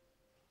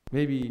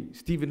 maybe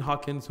Stephen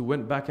Hawking, who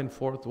went back and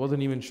forth,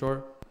 wasn't even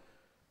sure,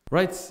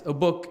 writes a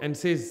book and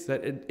says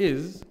that it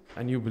is,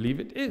 and you believe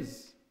it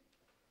is.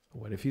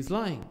 What if he's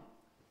lying?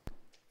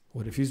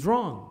 What if he's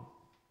wrong?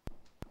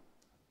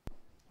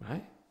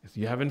 Right? If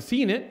you haven't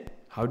seen it,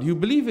 how do you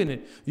believe in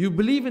it? You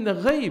believe in the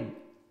ghaib,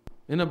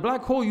 in a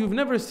black hole you've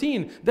never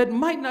seen, that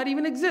might not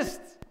even exist.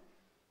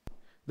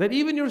 That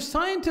even your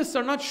scientists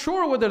are not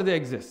sure whether they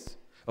exist,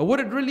 or what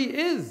it really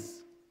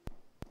is.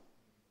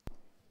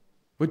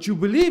 But you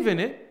believe in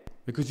it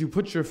because you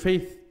put your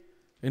faith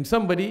in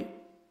somebody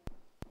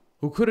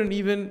who couldn't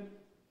even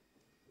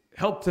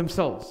help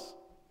themselves.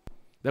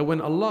 That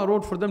when Allah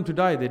wrote for them to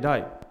die, they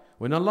died.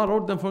 When Allah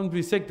wrote them for them to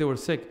be sick, they were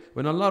sick.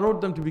 When Allah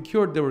wrote them to be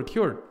cured, they were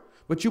cured.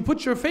 But you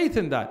put your faith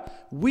in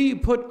that. We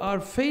put our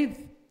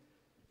faith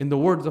in the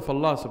words of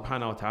Allah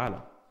subhanahu wa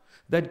ta'ala.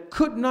 That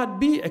could not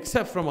be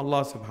except from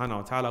Allah subhanahu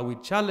wa ta'ala. We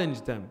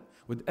challenge them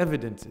with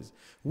evidences.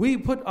 We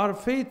put our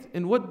faith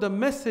in what the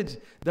message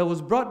that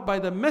was brought by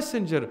the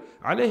messenger,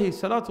 alayhi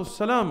salatu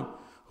salam,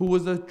 who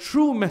was a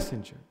true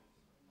messenger.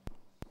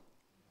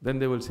 Then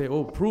they will say,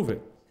 oh, prove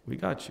it. We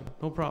got you.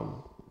 No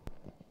problem.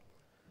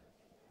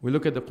 We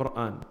look at the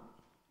Quran.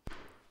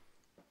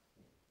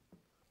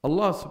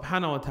 Allah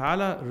subhanahu wa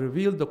ta'ala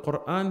revealed the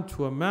Quran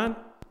to a man,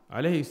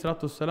 alayhi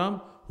salatu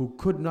salam, who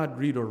could not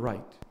read or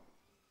write.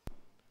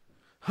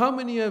 How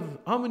many,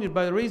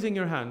 by raising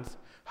your hands,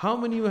 how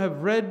many of you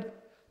have read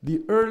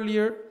the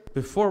earlier,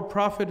 before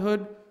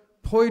prophethood,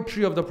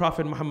 poetry of the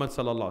Prophet Muhammad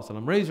sallallahu alaihi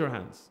wasallam? Raise your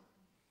hands.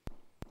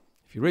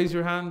 If you raise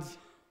your hands,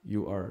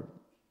 you are...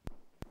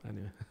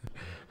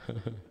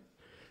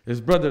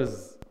 There's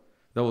brothers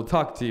that will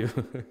talk to you.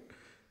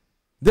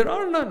 There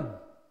are none.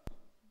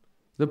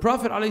 The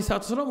Prophet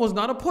ﷺ was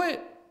not a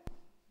poet.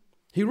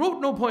 He wrote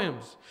no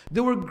poems.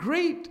 There were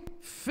great,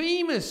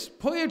 famous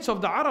poets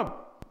of the Arab.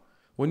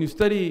 When you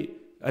study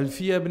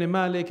Alfiya ibn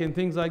Malik and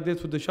things like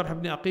this with the Sharh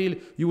ibn Aqil,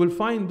 you will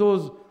find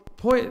those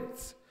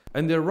poets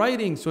and their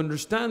writings to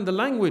understand the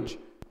language.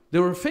 They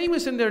were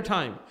famous in their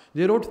time.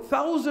 They wrote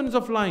thousands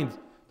of lines.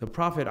 The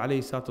Prophet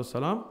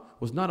ﷺ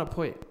was not a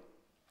poet.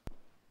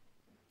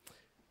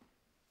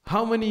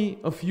 How many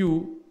of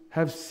you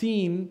have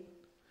seen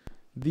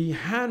the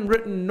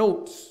handwritten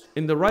notes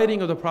in the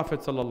writing of the Prophet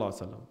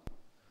ﷺ?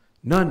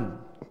 None,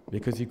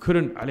 because he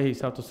couldn't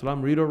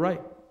ﷺ read or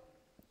write.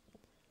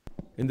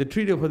 In the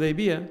Treaty of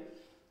Hudaybiyah,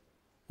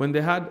 when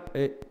they had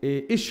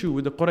a issue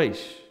with the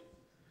Quraysh,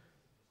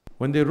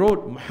 when they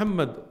wrote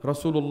Muhammad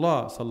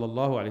Rasulullah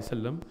sallallahu alaihi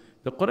wasallam,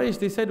 the Quraysh,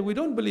 they said, we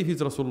don't believe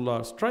he's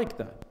Rasulullah, strike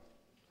that.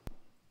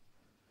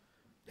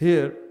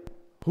 Here,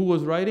 who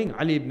was writing?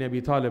 Ali ibn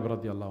Abi Talib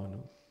radiallahu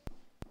anhu.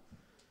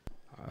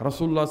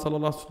 Rasulullah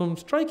sallallahu alaihi wasallam,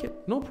 strike it,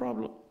 no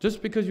problem.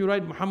 Just because you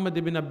write Muhammad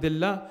ibn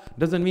Abdullah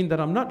doesn't mean that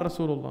I'm not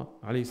Rasulullah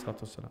alayhi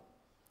salatu wasalam.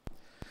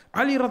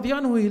 Ali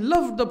radiallahu anhu, he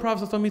loved the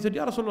Prophet sallallahu alaihi wasallam. He said,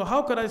 Ya Rasulullah,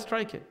 how could I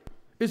strike it?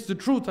 It's the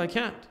truth, I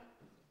can't.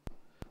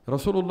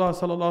 Rasulullah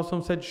sallallahu alaihi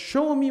wasallam said,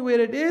 show me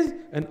where it is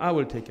and I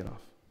will take it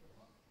off.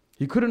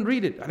 He couldn't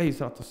read it alayhi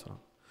salatu wasalam.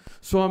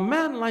 So a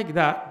man like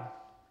that,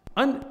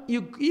 and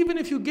even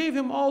if you gave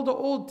him all the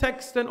old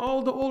text and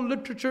all the old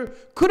literature,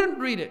 couldn't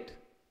read it,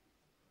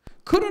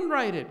 couldn't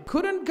write it,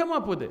 couldn't come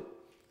up with it,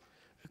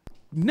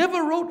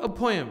 never wrote a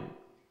poem.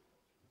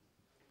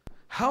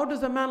 How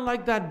does a man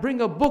like that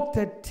bring a book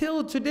that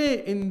till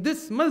today in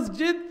this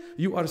masjid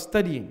you are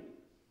studying?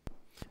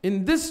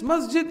 In this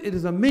masjid it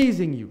is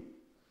amazing you.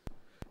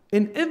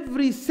 In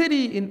every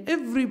city, in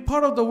every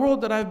part of the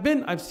world that I've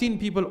been, I've seen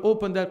people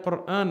open that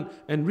Quran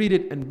and read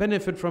it and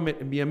benefit from it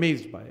and be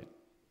amazed by it.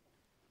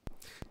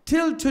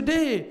 Till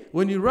today,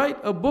 when you write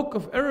a book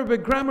of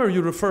Arabic grammar,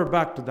 you refer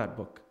back to that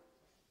book.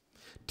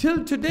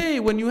 Till today,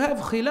 when you have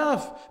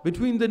khilaf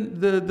between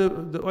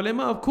the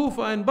ulama of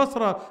Kufa and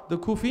Basra, the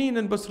Kufiyin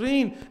and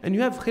Basriyin, and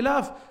you have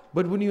khilaf,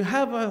 but when you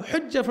have a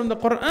hujjah from the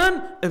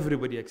Quran,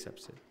 everybody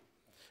accepts it.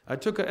 I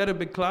took an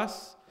Arabic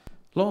class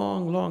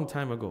long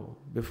time ago,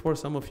 before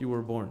some of you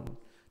were born,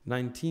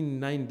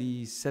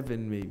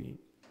 1997 maybe.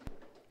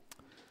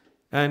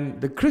 And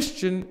the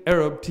Christian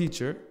Arab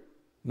teacher,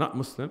 not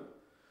Muslim,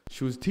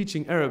 she was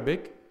teaching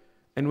Arabic,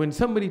 and when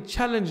somebody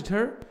challenged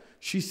her,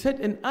 she said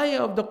an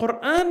ayah of the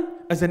Quran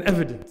as an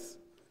evidence.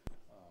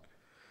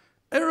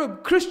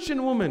 Arab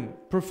Christian woman,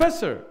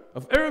 professor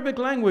of Arabic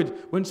language,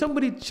 when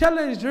somebody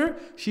challenged her,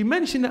 she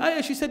mentioned the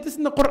ayah, she said, this is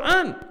in the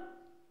Quran.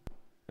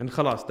 And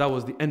khalas, that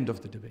was the end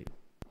of the debate.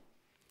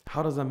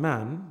 How does a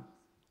man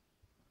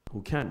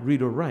who can't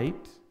read or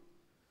write,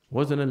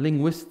 wasn't a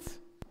linguist,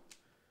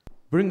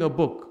 bring a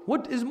book?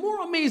 What is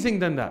more amazing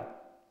than that?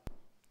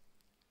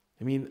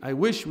 I mean, I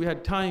wish we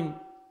had time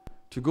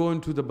to go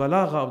into the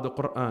balagha of the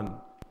Quran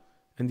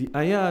and the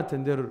ayat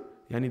and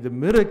the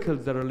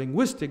miracles that are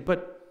linguistic,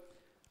 but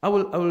I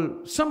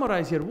will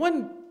summarize here.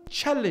 One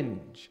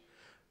challenge.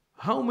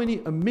 How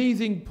many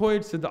amazing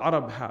poets did the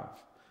Arab have?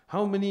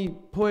 How many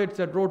poets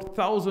that wrote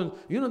thousands?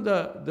 You know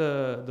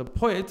the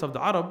poets of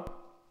the Arab,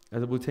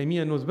 as Abu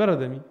Taymiyyah knows better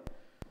than me,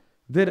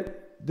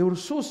 they were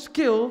so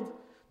skilled,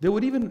 they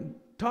would even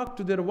talk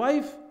to their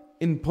wife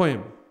in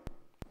poem.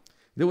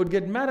 They would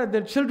get mad at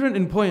their children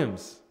in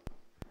poems.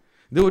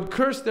 They would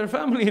curse their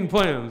family in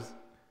poems.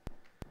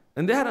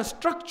 And they had a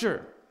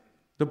structure.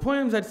 The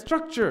poems had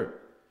structure.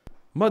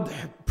 Madh,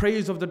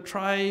 praise of the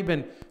tribe,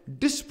 and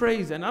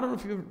dispraise. And I don't know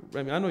if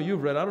you've, I know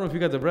you've read, I don't know if you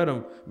guys have read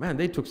them. Man,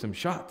 they took some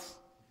shots.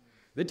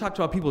 They talked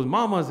about people's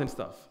mamas and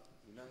stuff.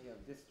 You know you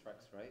have diss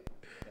tracks, right?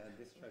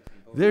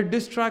 Their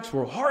diss tracks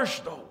were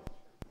harsh though.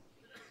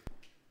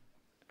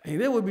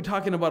 And they would be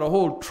talking about a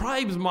whole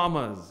tribe's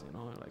mamas. You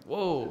know, like,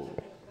 whoa.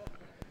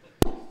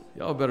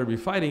 Y'all better be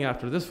fighting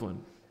after this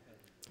one.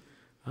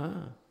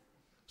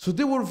 So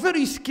they were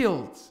very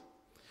skilled.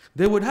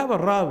 They would have a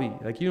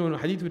rawi. Like, you know, in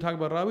hadith we talk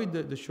about rawi,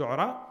 the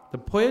shu'ara, the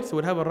poets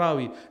would have a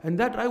rawi. And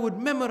that I would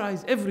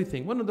memorize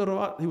everything. One of the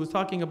rawat he was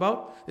talking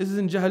about, this is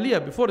in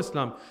Jahiliyyah, before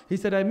Islam. He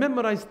said, I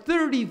memorized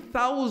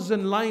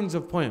 30,000 lines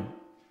of poem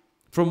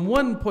from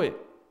one poet.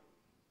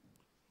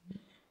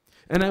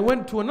 And I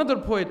went to another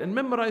poet and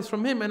memorized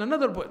from him and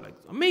another poet. Like,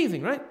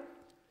 amazing, right?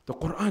 The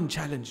Quran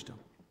challenged him.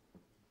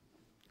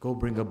 Go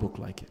bring a book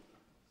like it.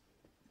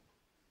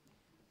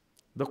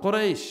 The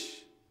Quraysh,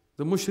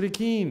 the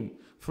Mushrikeen,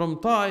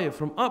 from Ta'if,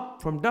 from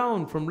up, from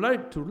down, from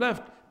right to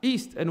left,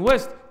 east and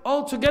west,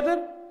 all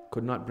together,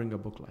 could not bring a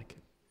book like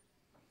it.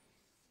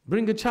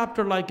 Bring a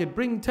chapter like it,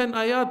 bring 10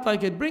 ayat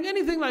like it, bring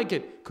anything like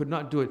it. Could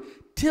not do it.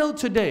 Till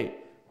today,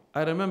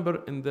 I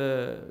remember in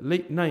the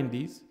late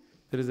 90s,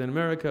 there is in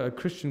America a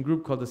Christian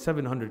group called the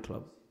 700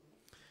 Club.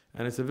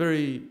 And it's a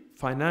very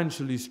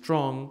financially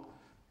strong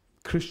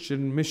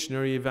Christian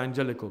missionary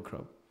evangelical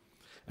club.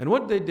 And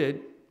what they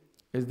did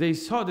is they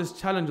saw this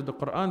challenge of the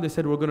Quran. They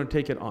said, we're going to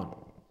take it on.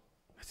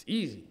 It's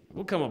easy.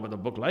 We'll come up with a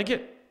book like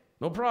it.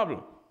 No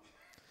problem.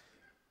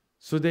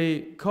 So they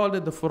called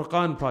it the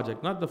Furqan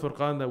Project. Not the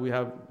Furqan that we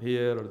have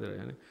here or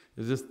there.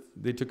 It's just,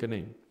 they took a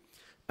name.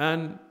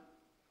 And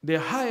they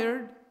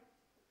hired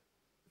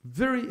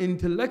very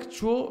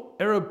intellectual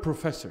Arab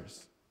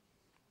professors.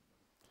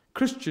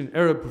 Christian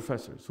Arab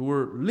professors who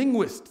were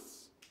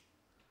linguists.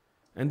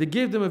 And they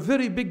gave them a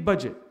very big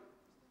budget.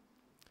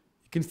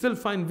 You can still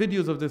find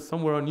videos of this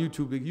somewhere on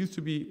YouTube. It used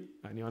to be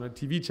on a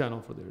TV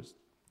channel for theirs.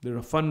 They're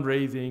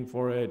fundraising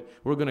for it.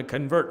 We're going to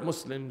convert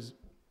Muslims.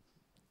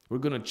 We're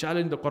going to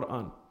challenge the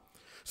Quran.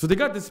 So they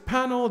got this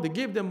panel. They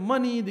gave them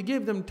money. They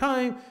gave them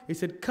time. They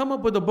said, come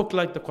up with a book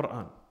like the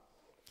Quran.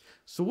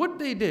 So what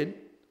they did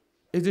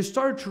is they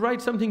started to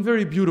write something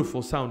very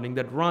beautiful sounding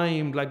that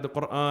rhymed like the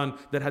Quran,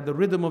 that had the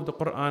rhythm of the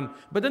Quran.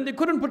 But then they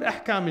couldn't put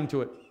ahkam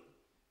into it.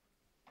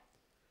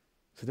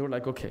 So they were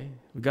like, okay,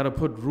 we got to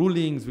put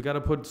rulings. We got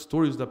to put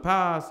stories of the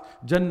past,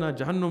 Jannah,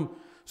 Jahannam.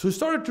 So we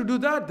started to do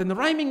that. Then the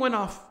rhyming went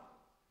off.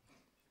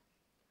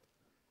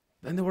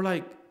 Then they were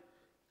like,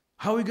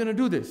 how are we going to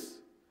do this?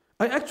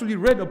 I actually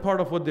read a part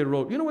of what they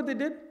wrote. You know what they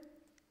did?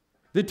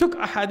 They took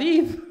a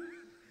hadith.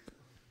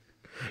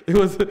 It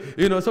was,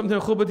 something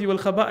khubati wal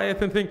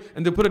khaba'ith and thing,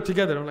 and they put it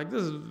together. I'm like,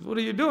 what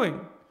are you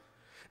doing?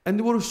 And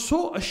they were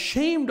so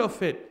ashamed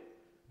of it,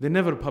 they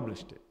never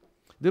published it.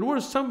 There were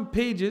some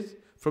pages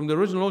from the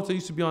original notes that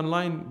used to be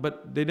online,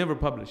 but they never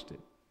published it.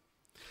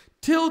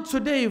 Till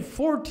today,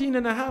 14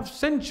 and a half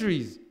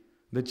centuries,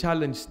 the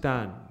challenge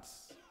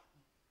stands.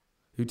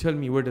 You tell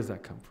me, where does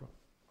that come from?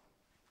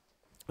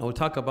 I will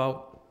talk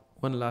about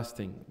one last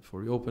thing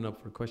before we open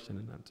up for question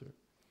and answer.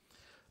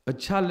 A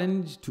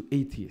challenge to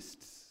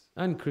atheists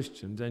and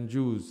Christians and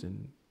Jews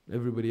and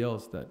everybody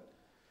else that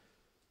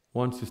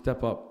wants to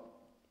step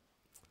up.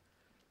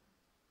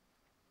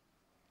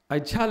 I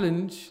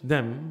challenge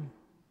them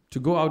to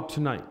go out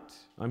tonight.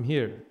 I'm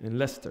here in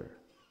Leicester.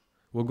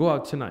 We'll go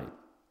out tonight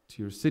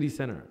to your city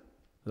center.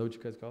 Is that what you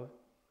guys call it?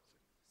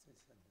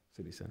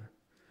 City center.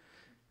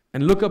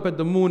 And look up at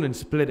the moon and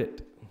split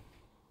it.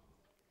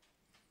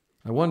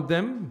 I want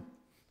them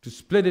to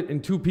split it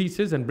in two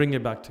pieces and bring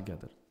it back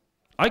together.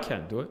 I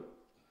can't do it.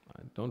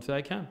 I don't say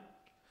I can.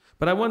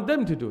 But I want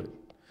them to do it.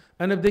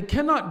 And if they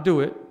cannot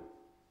do it,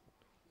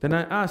 then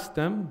I ask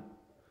them,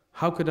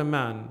 how could a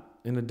man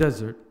in a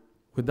desert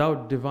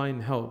without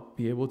divine help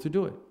be able to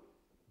do it?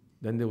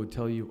 Then they would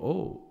tell you,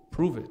 oh,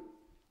 prove it.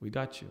 We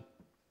got you.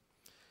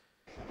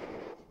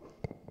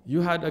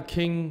 You had a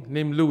king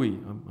named Louis.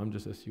 I'm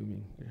just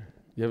assuming here.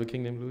 You have a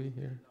king named Louis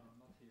here?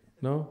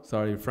 No?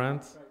 Sorry,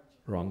 France?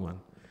 Wrong one.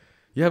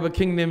 You have a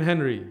king named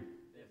Henry?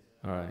 Yes.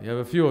 All right, you have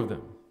a few of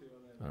them.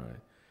 All right.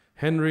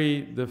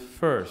 Henry the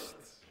First.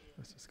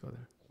 Let's just go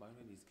there. Why are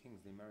these kings?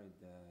 They married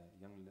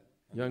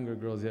younger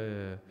girls,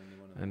 yeah.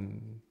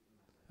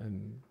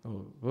 And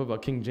what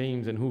about King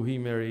James and who he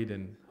married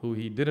and who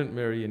he didn't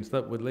marry and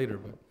slept with later?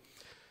 But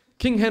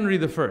King Henry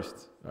the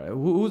First. All right,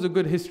 who's a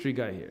good history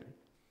guy here?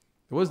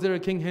 Was there a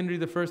King Henry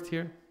the First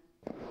here?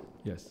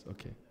 Yes,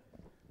 okay.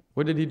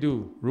 What did he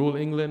do? Rule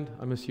England,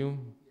 I'm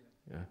assuming?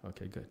 Yeah,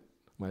 okay, good.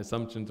 My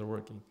assumptions are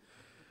working.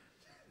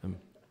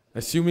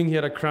 Assuming he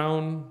had a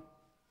crown,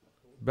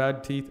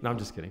 bad teeth. No, I'm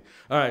just kidding.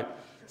 All right.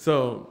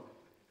 So,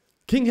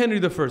 King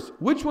Henry I.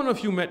 Which one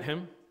of you met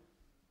him?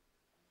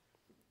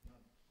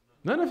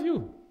 None of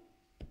you.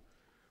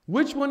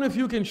 Which one of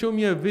you can show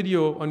me a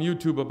video on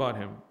YouTube about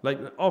him? Like,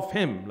 of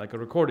him, like a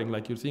recording,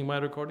 like you're seeing my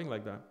recording,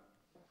 like that?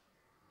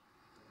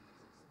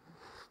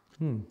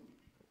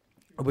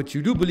 But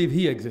you do believe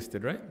he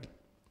existed, right?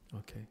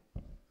 Okay.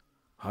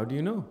 How do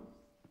you know?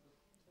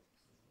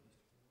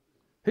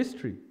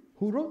 History.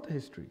 Who wrote the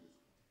history?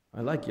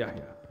 I like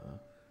Yahya.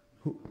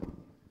 Who?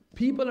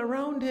 People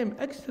around him.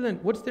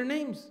 Excellent. What's their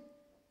names?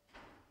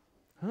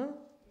 Huh?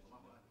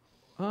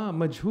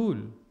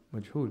 Majhul.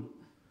 Majhul.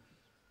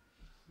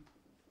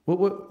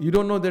 What, you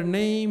don't know their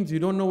names, you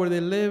don't know where they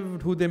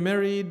lived, who they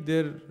married,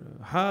 their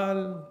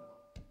hal,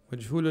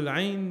 majhul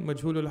al-ain,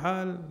 majhul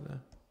al-hal,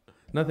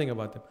 nothing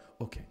about them.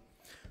 Okay.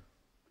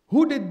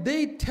 Who did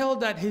they tell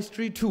that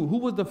history to? Who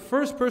was the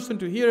first person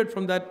to hear it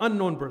from that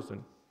unknown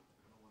person?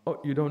 Oh,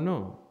 you don't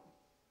know.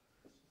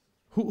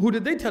 Who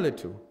did they tell it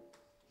to?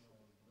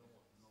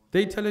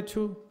 They tell it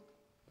to?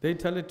 They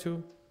tell it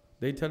to?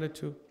 They tell it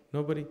to?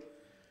 Nobody?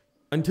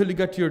 Until you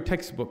got to your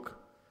textbook,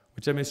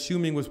 which I'm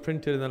assuming was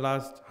printed in the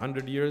last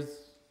 100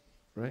 years,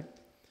 right?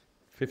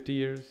 50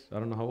 years. I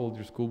don't know how old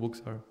your school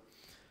books are.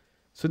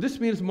 So this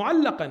means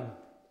mu'allaqan.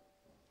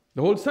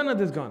 The whole sanad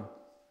is gone.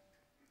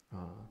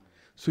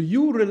 So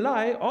you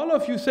rely, all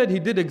of you said he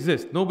did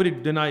exist. Nobody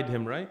denied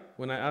him, right?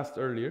 When I asked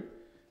earlier.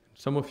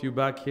 Some of you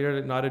back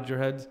here nodded your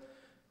heads.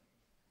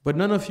 But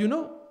none of you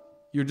know.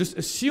 You're just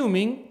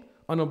assuming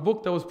on a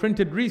book that was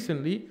printed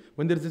recently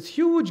when there's this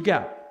huge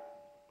gap.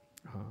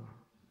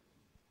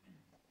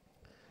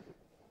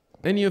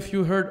 Any of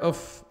you heard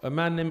of a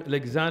man named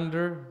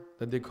Alexander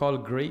that they call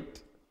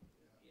Great?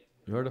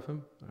 You heard of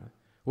him? All right.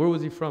 Where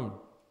was he from?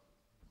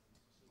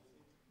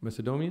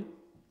 Macedonia?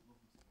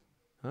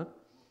 Huh?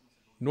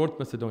 North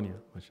Macedonia.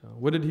 MashaAllah.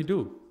 What did he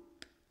do?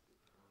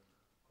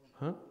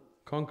 Huh?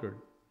 Conquered.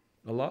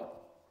 A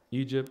lot.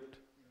 Egypt,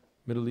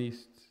 Middle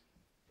East,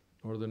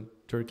 northern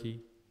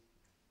Turkey,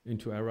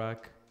 into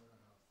Iraq.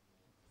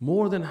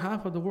 More than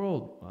half of the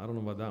world. I don't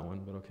know about that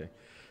one, but okay.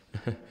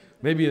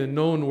 Maybe a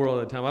known world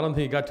at the time. I don't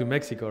think he got to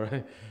Mexico,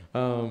 right?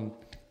 All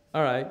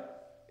right.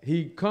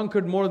 He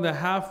conquered more than the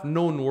half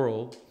known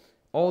world,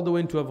 all the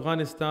way into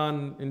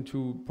Afghanistan,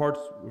 into parts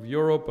of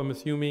Europe, I'm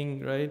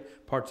assuming, right?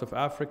 Parts of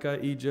Africa,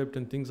 Egypt,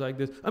 and things like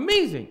this.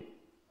 Amazing.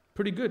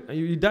 Pretty good.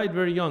 He died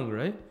very young,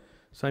 right?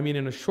 So, I mean,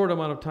 in a short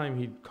amount of time,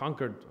 he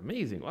conquered.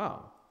 Amazing.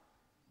 Wow.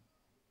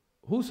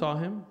 Who saw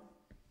him?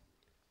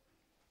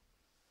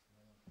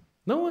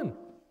 No one.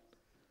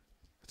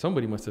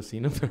 Somebody must have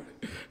seen him.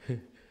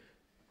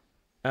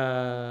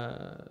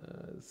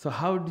 So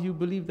how do you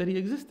believe that he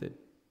existed?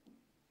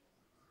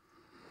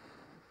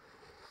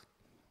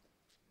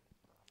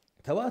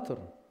 تواتر.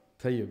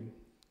 طيب.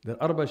 There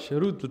are أربع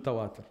شروط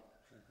للتواتر.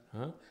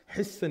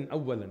 حسا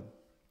أولا.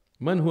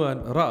 من هو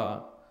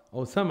رأى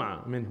أو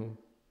سمع منه.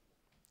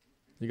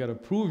 You got to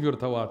prove your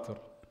tawatur.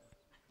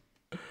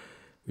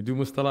 We do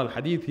mustalah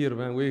al-hadith here,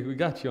 man. We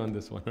got you on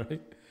this one,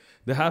 right?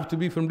 They have to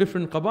be from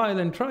different qabail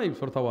and tribes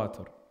for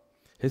tawatur.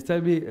 His to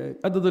be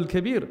adad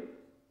al-kabir.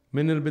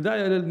 من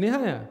البداية إلى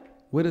النهاية.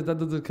 Where is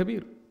adad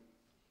al-kabir?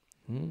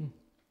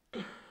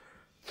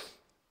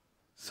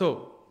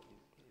 So,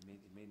 it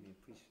made me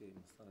appreciate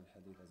mustalah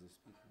al-hadith as a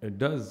speaker. It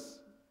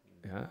does.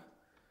 Yeah.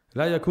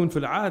 لا يكون في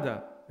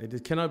العادة.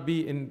 It cannot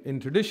be in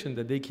tradition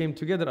that they came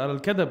together على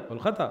الكذب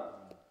والخطأ.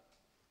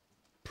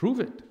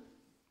 Prove it.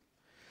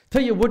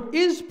 Tell you what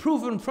is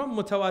proven from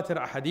mutawatir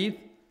ahadith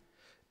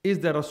is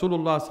that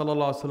Rasulullah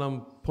sallallahu alaihi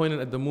wasallam pointed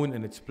at the moon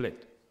and it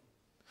split.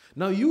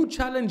 Now you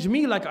challenge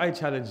me like I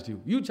challenged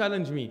you. You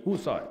challenge me. Who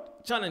saw it?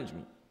 Challenge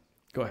me.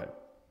 Go ahead.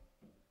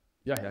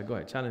 Yeah, go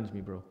ahead. Challenge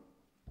me, bro.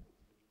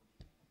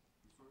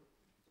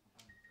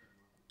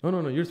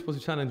 No. You're supposed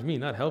to challenge me,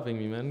 not helping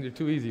me, man. You're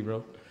too easy,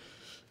 bro.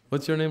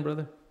 What's your name,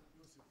 brother?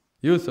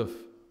 Yusuf.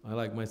 I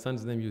like my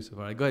son's name, Yusuf.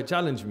 All right, go ahead.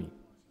 Challenge me.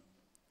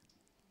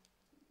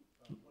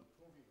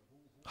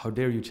 How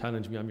dare you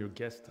challenge me? I'm your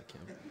guest. I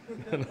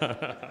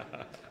can't.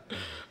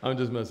 I'm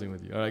just messing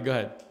with you. All right, go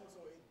ahead.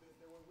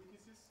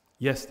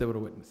 Yes, there were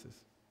witnesses.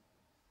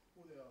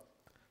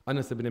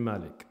 Anas ibn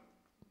Malik,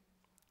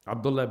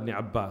 Abdullah ibn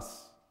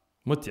Abbas,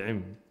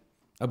 Mut'im,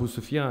 Abu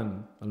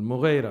Sufyan,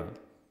 Al-Mughira.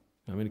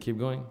 I'm going to keep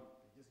going.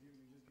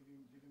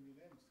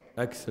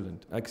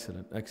 Excellent.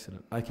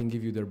 I can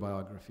give you their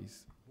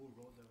biographies.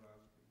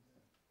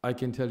 I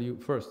can tell you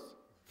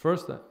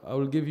first, I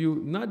will give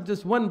you not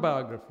just one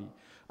biography.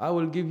 I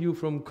will give you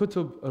from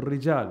Kutub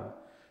al-Rijal,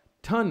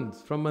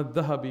 tons from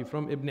al-Dhahabi,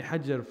 from Ibn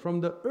Hajar,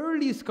 from the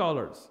early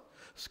scholars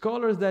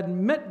that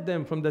met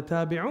them from the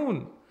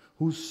Tabi'un,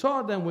 who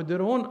saw them with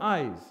their own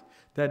eyes,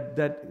 that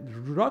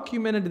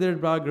documented their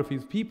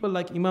biographies. People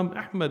like Imam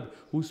Ahmad,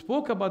 who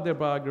spoke about their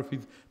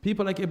biographies.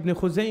 People like Ibn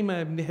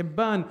Khuzaymah, Ibn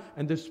Hibban,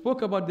 and they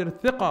spoke about their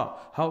thiqah,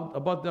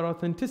 about their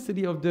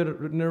authenticity of their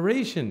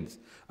narrations.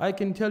 I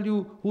can tell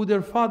you who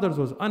their fathers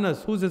was.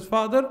 Anas, who's his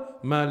father?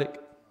 Malik.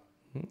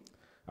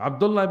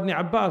 Abdullah ibn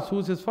Abbas,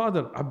 who's his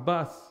father?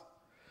 Abbas.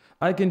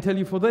 I can tell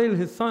you Fudail,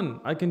 his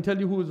son. I can tell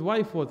you who his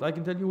wife was. I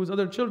can tell you who his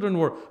other children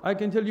were. I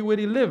can tell you where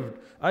he lived.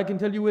 I can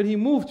tell you where he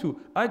moved to.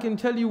 I can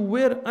tell you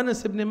where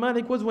Anas ibn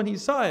Malik was when he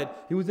saw it.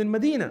 He was in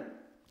Medina.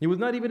 He was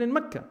not even in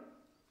Mecca.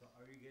 So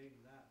are you getting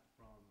that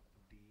from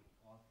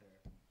the author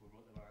who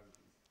wrote the biographies?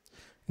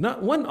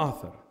 Not one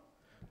author.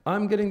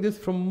 I'm getting this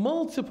from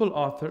multiple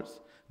authors,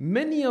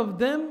 many of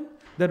them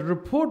that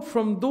report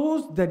from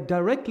those that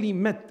directly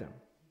met them.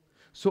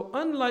 So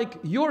unlike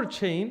your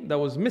chain that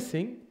was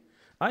missing,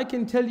 I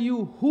can tell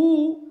you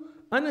who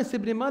Anas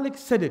ibn Malik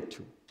said it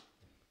to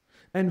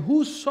and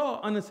who saw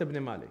Anas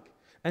ibn Malik.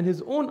 And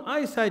his own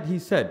eyesight, he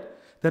said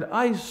that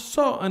I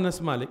saw Anas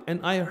Malik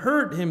and I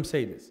heard him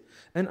say this.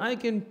 And I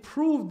can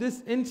prove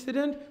this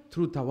incident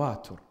through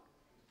tawatur.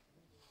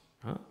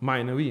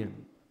 Ma'nawiyan,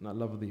 not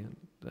lafziyan.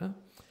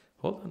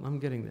 Hold on, I'm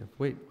getting there.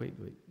 Wait.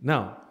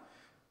 Now,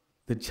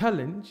 the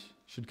challenge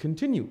should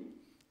continue.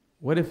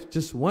 What if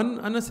just one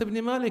Anas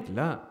ibn Malik?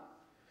 La.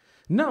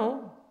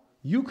 Now,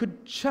 you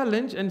could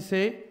challenge and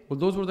say, well,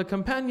 those were the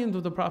companions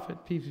of the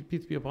Prophet,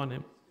 peace be upon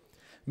him.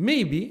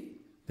 Maybe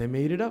they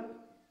made it up.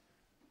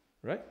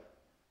 Right?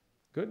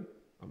 Good.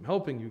 I'm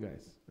helping you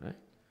guys. Right?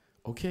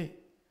 Okay.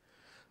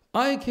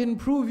 I can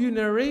prove you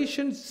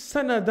narrations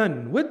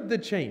sanadan, with the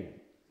chain.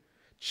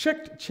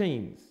 Checked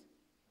chains.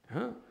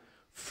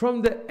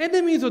 From the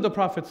enemies of the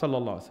Prophet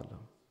sallallahu alaihi wasallam.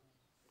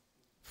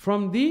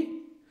 From the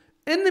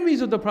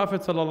enemies of the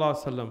Prophet sallallahu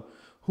alaihi wasallam,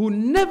 who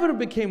never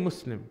became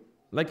Muslim.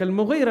 Like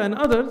Al-Mughira and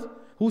others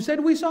who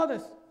said, we saw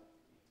this.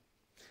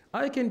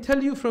 I can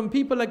tell you from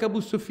people like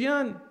Abu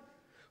Sufyan,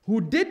 who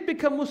did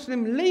become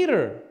Muslim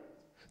later,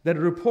 that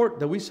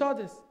report that we saw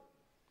this.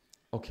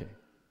 Okay,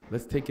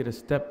 let's take it a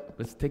step,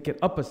 let's take it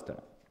up a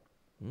step.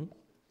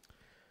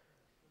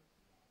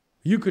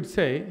 You could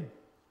say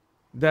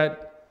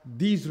that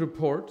these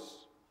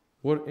reports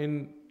were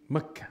in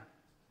Mecca.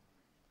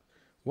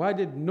 Why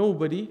did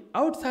nobody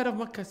outside of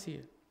Mecca see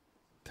it?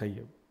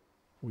 Tayyib,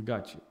 we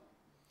got you.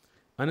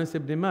 Anas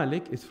ibn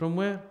Malik is from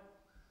where?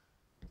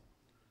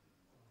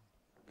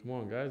 Come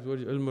on guys,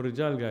 where's Ilm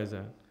al-Rijal guys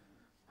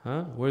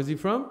at? Where is he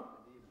from?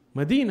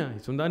 Medina.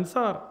 He's from the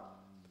Ansar.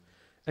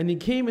 And he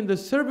came in the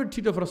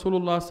servitude of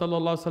Rasulullah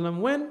sallallahu alaihi wasallam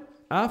when?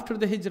 After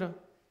the Hijrah.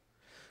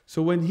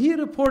 So when he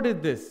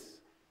reported this,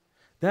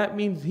 that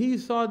means he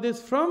saw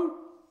this from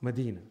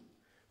Medina.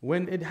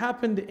 When it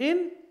happened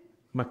in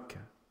Mecca.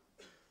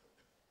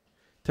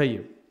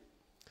 Tayyib.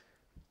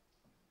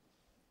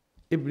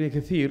 Ibn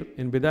Kathir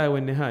in Bidayah wa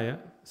Nihaya,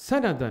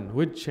 sanadan,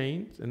 with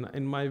chains, and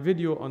in my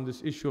video on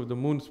this issue of the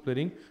moon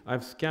splitting,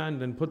 I've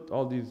scanned and put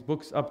all these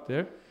books up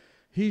there.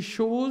 He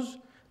shows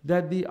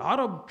that the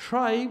Arab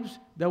tribes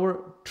that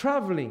were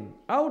traveling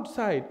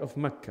outside of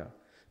Mecca,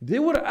 they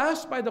were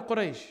asked by the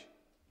Quraysh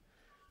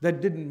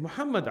that did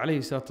Muhammad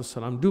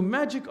ﷺ do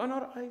magic on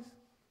our eyes?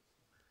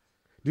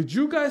 Did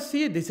you guys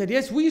see it? They said,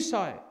 yes, we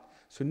saw it.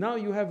 So now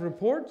you have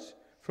reports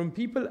from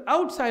people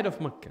outside of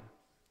Mecca.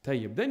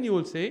 Tayyib. Then you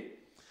will say,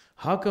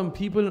 how come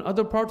people in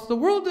other parts of the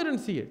world didn't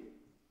see it?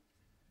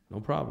 No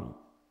problem.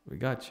 We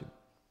got you.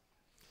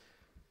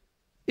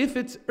 If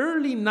it's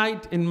early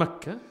night in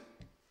Mecca,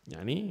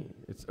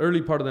 it's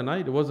early part of the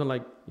night, it wasn't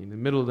like in the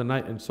middle of the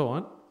night and so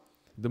on.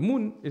 The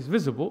moon is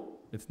visible,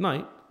 it's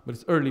night, but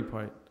it's early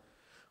part.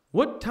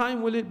 What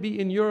time will it be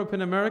in Europe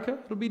and America?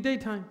 It'll be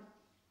daytime.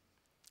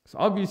 So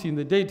obviously in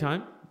the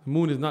daytime, the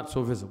moon is not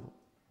so visible.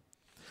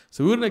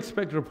 So we wouldn't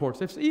expect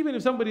reports. Even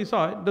if somebody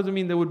saw it, doesn't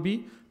mean there would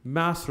be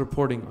mass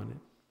reporting on it.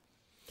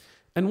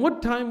 And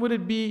what time would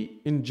it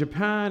be in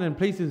Japan and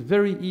places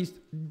very east?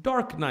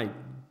 Dark night,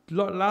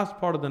 last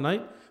part of the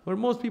night, where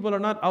most people are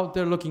not out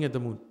there looking at the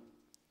moon.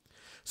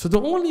 So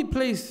the only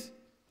place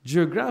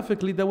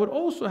geographically that would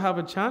also have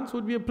a chance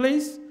would be a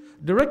place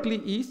directly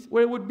east,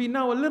 where it would be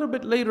now a little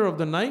bit later of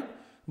the night,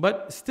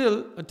 but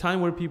still a time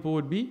where people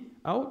would be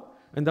out,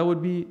 and that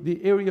would be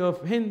the area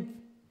of Hind.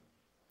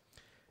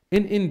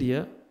 In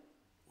India,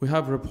 we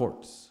have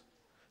reports.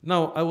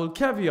 Now, I will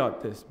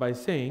caveat this by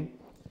saying,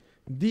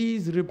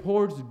 these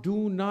reports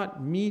do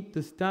not meet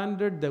the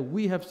standard that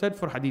we have set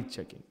for hadith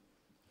checking.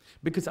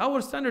 Because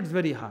our standard is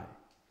very high.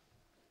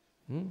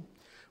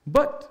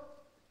 But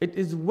it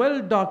is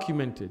well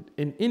documented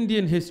in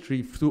Indian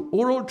history through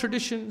oral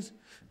traditions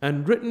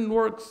and written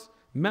works,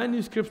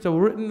 manuscripts that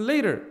were written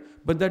later,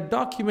 but that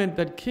document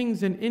that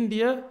kings in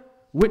India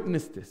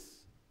witnessed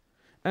this.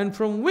 And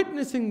from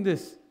witnessing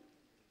this,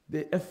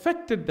 they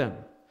affected them.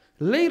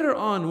 Later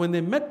on, when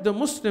they met the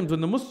Muslims,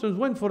 when the Muslims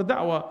went for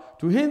da'wah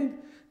to Hind,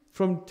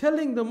 from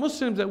telling the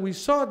Muslims that we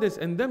saw this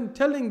and them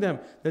telling them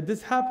that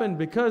this happened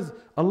because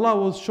Allah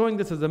was showing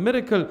this as a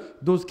miracle,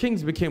 those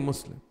kings became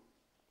Muslim.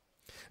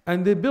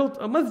 And they built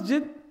a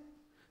masjid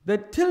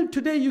that till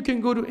today you can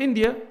go to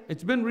India.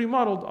 It's been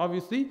remodeled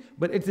obviously,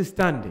 but it is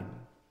standing.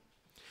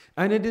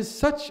 And it is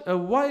such a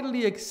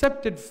widely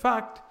accepted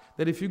fact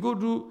that if you go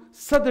to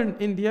southern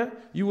India,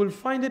 you will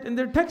find it in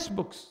their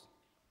textbooks.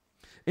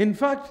 In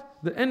fact,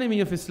 the enemy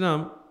of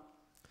Islam,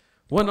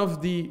 one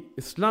of the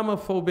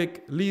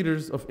Islamophobic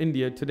leaders of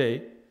India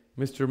today,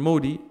 Mr.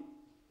 Modi,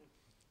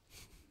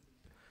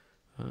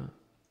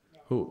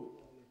 who?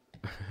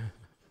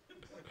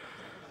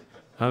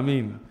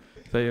 Ameen.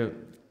 So,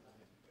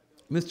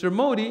 Mr.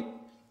 Modi,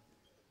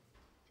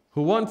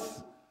 who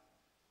wants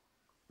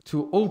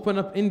to open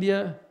up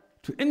India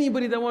to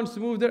anybody that wants to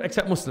move there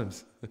except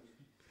Muslims.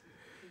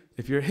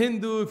 If you're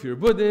Hindu, if you're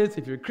Buddhist,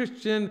 if you're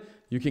Christian,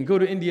 you can go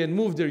to India and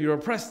move there. You're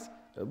oppressed,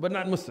 but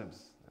not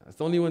Muslims. That's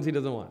the only ones he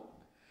doesn't want.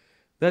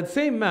 That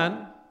same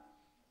man,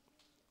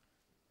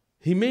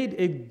 he made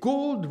a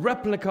gold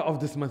replica of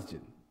this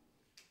masjid.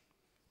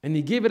 And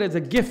he gave it as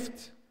a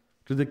gift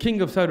to the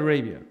king of Saudi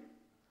Arabia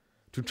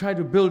to try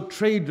to build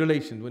trade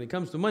relations. When it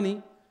comes to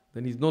money,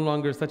 then he's no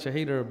longer such a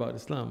hater about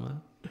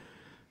Islam. Huh?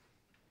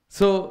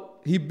 So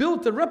he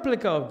built a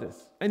replica of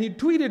this and he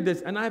tweeted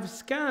this, and I have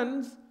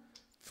scans,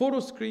 photo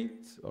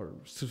screens or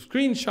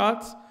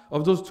screenshots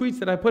of those tweets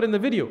that I put in the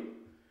video,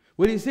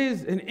 where he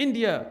says, in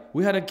India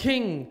we had a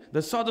king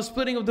that saw the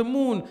splitting of the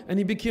moon and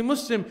he became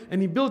Muslim and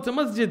he built a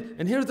masjid,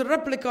 and here's a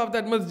replica of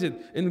that masjid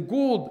in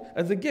gold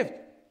as a gift.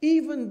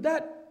 Even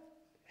that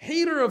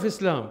hater of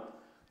Islam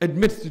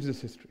admits to this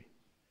history.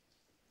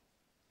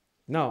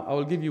 Now I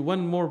will give you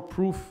one more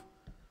proof,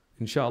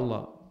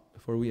 inshallah,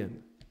 before we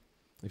end.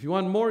 If you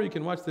want more, you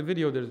can watch the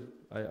video. There's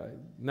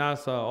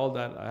NASA, all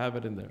that, I have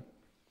it in there.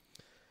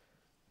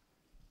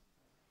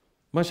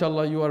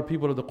 MashaAllah, you are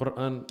people of the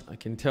Quran, I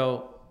can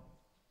tell.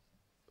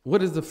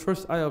 What is the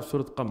first ayah of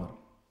Surah Qamar?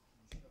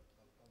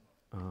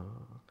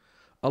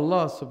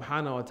 Allah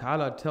subhanahu wa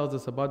ta'ala tells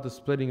us about the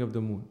splitting of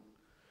the moon.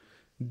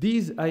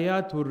 These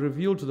ayat were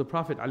revealed to the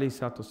Prophet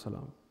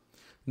ﷺ.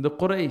 The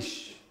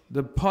Quraysh,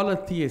 the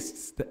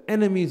polytheists, the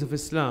enemies of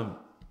Islam,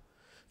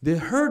 they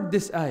heard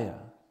this ayah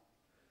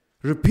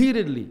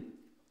repeatedly.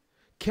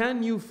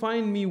 Can you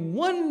find me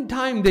one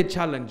time they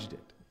challenged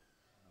it?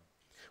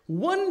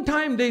 One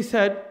time they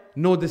said,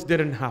 no, this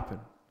didn't happen.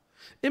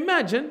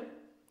 Imagine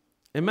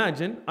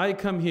I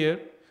come here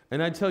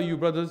and I tell you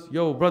brothers,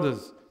 yo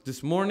brothers,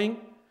 this morning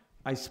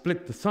I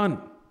split the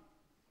sun.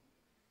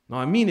 No,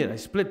 I mean it, I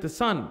split the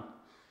sun.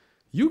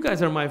 You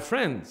guys are my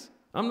friends.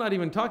 I'm not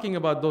even talking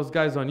about those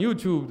guys on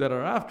YouTube that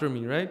are after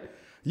me, right?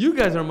 You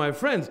guys are my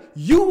friends.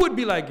 You would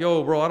be like,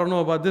 yo bro, I don't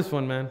know about this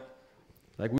one, man.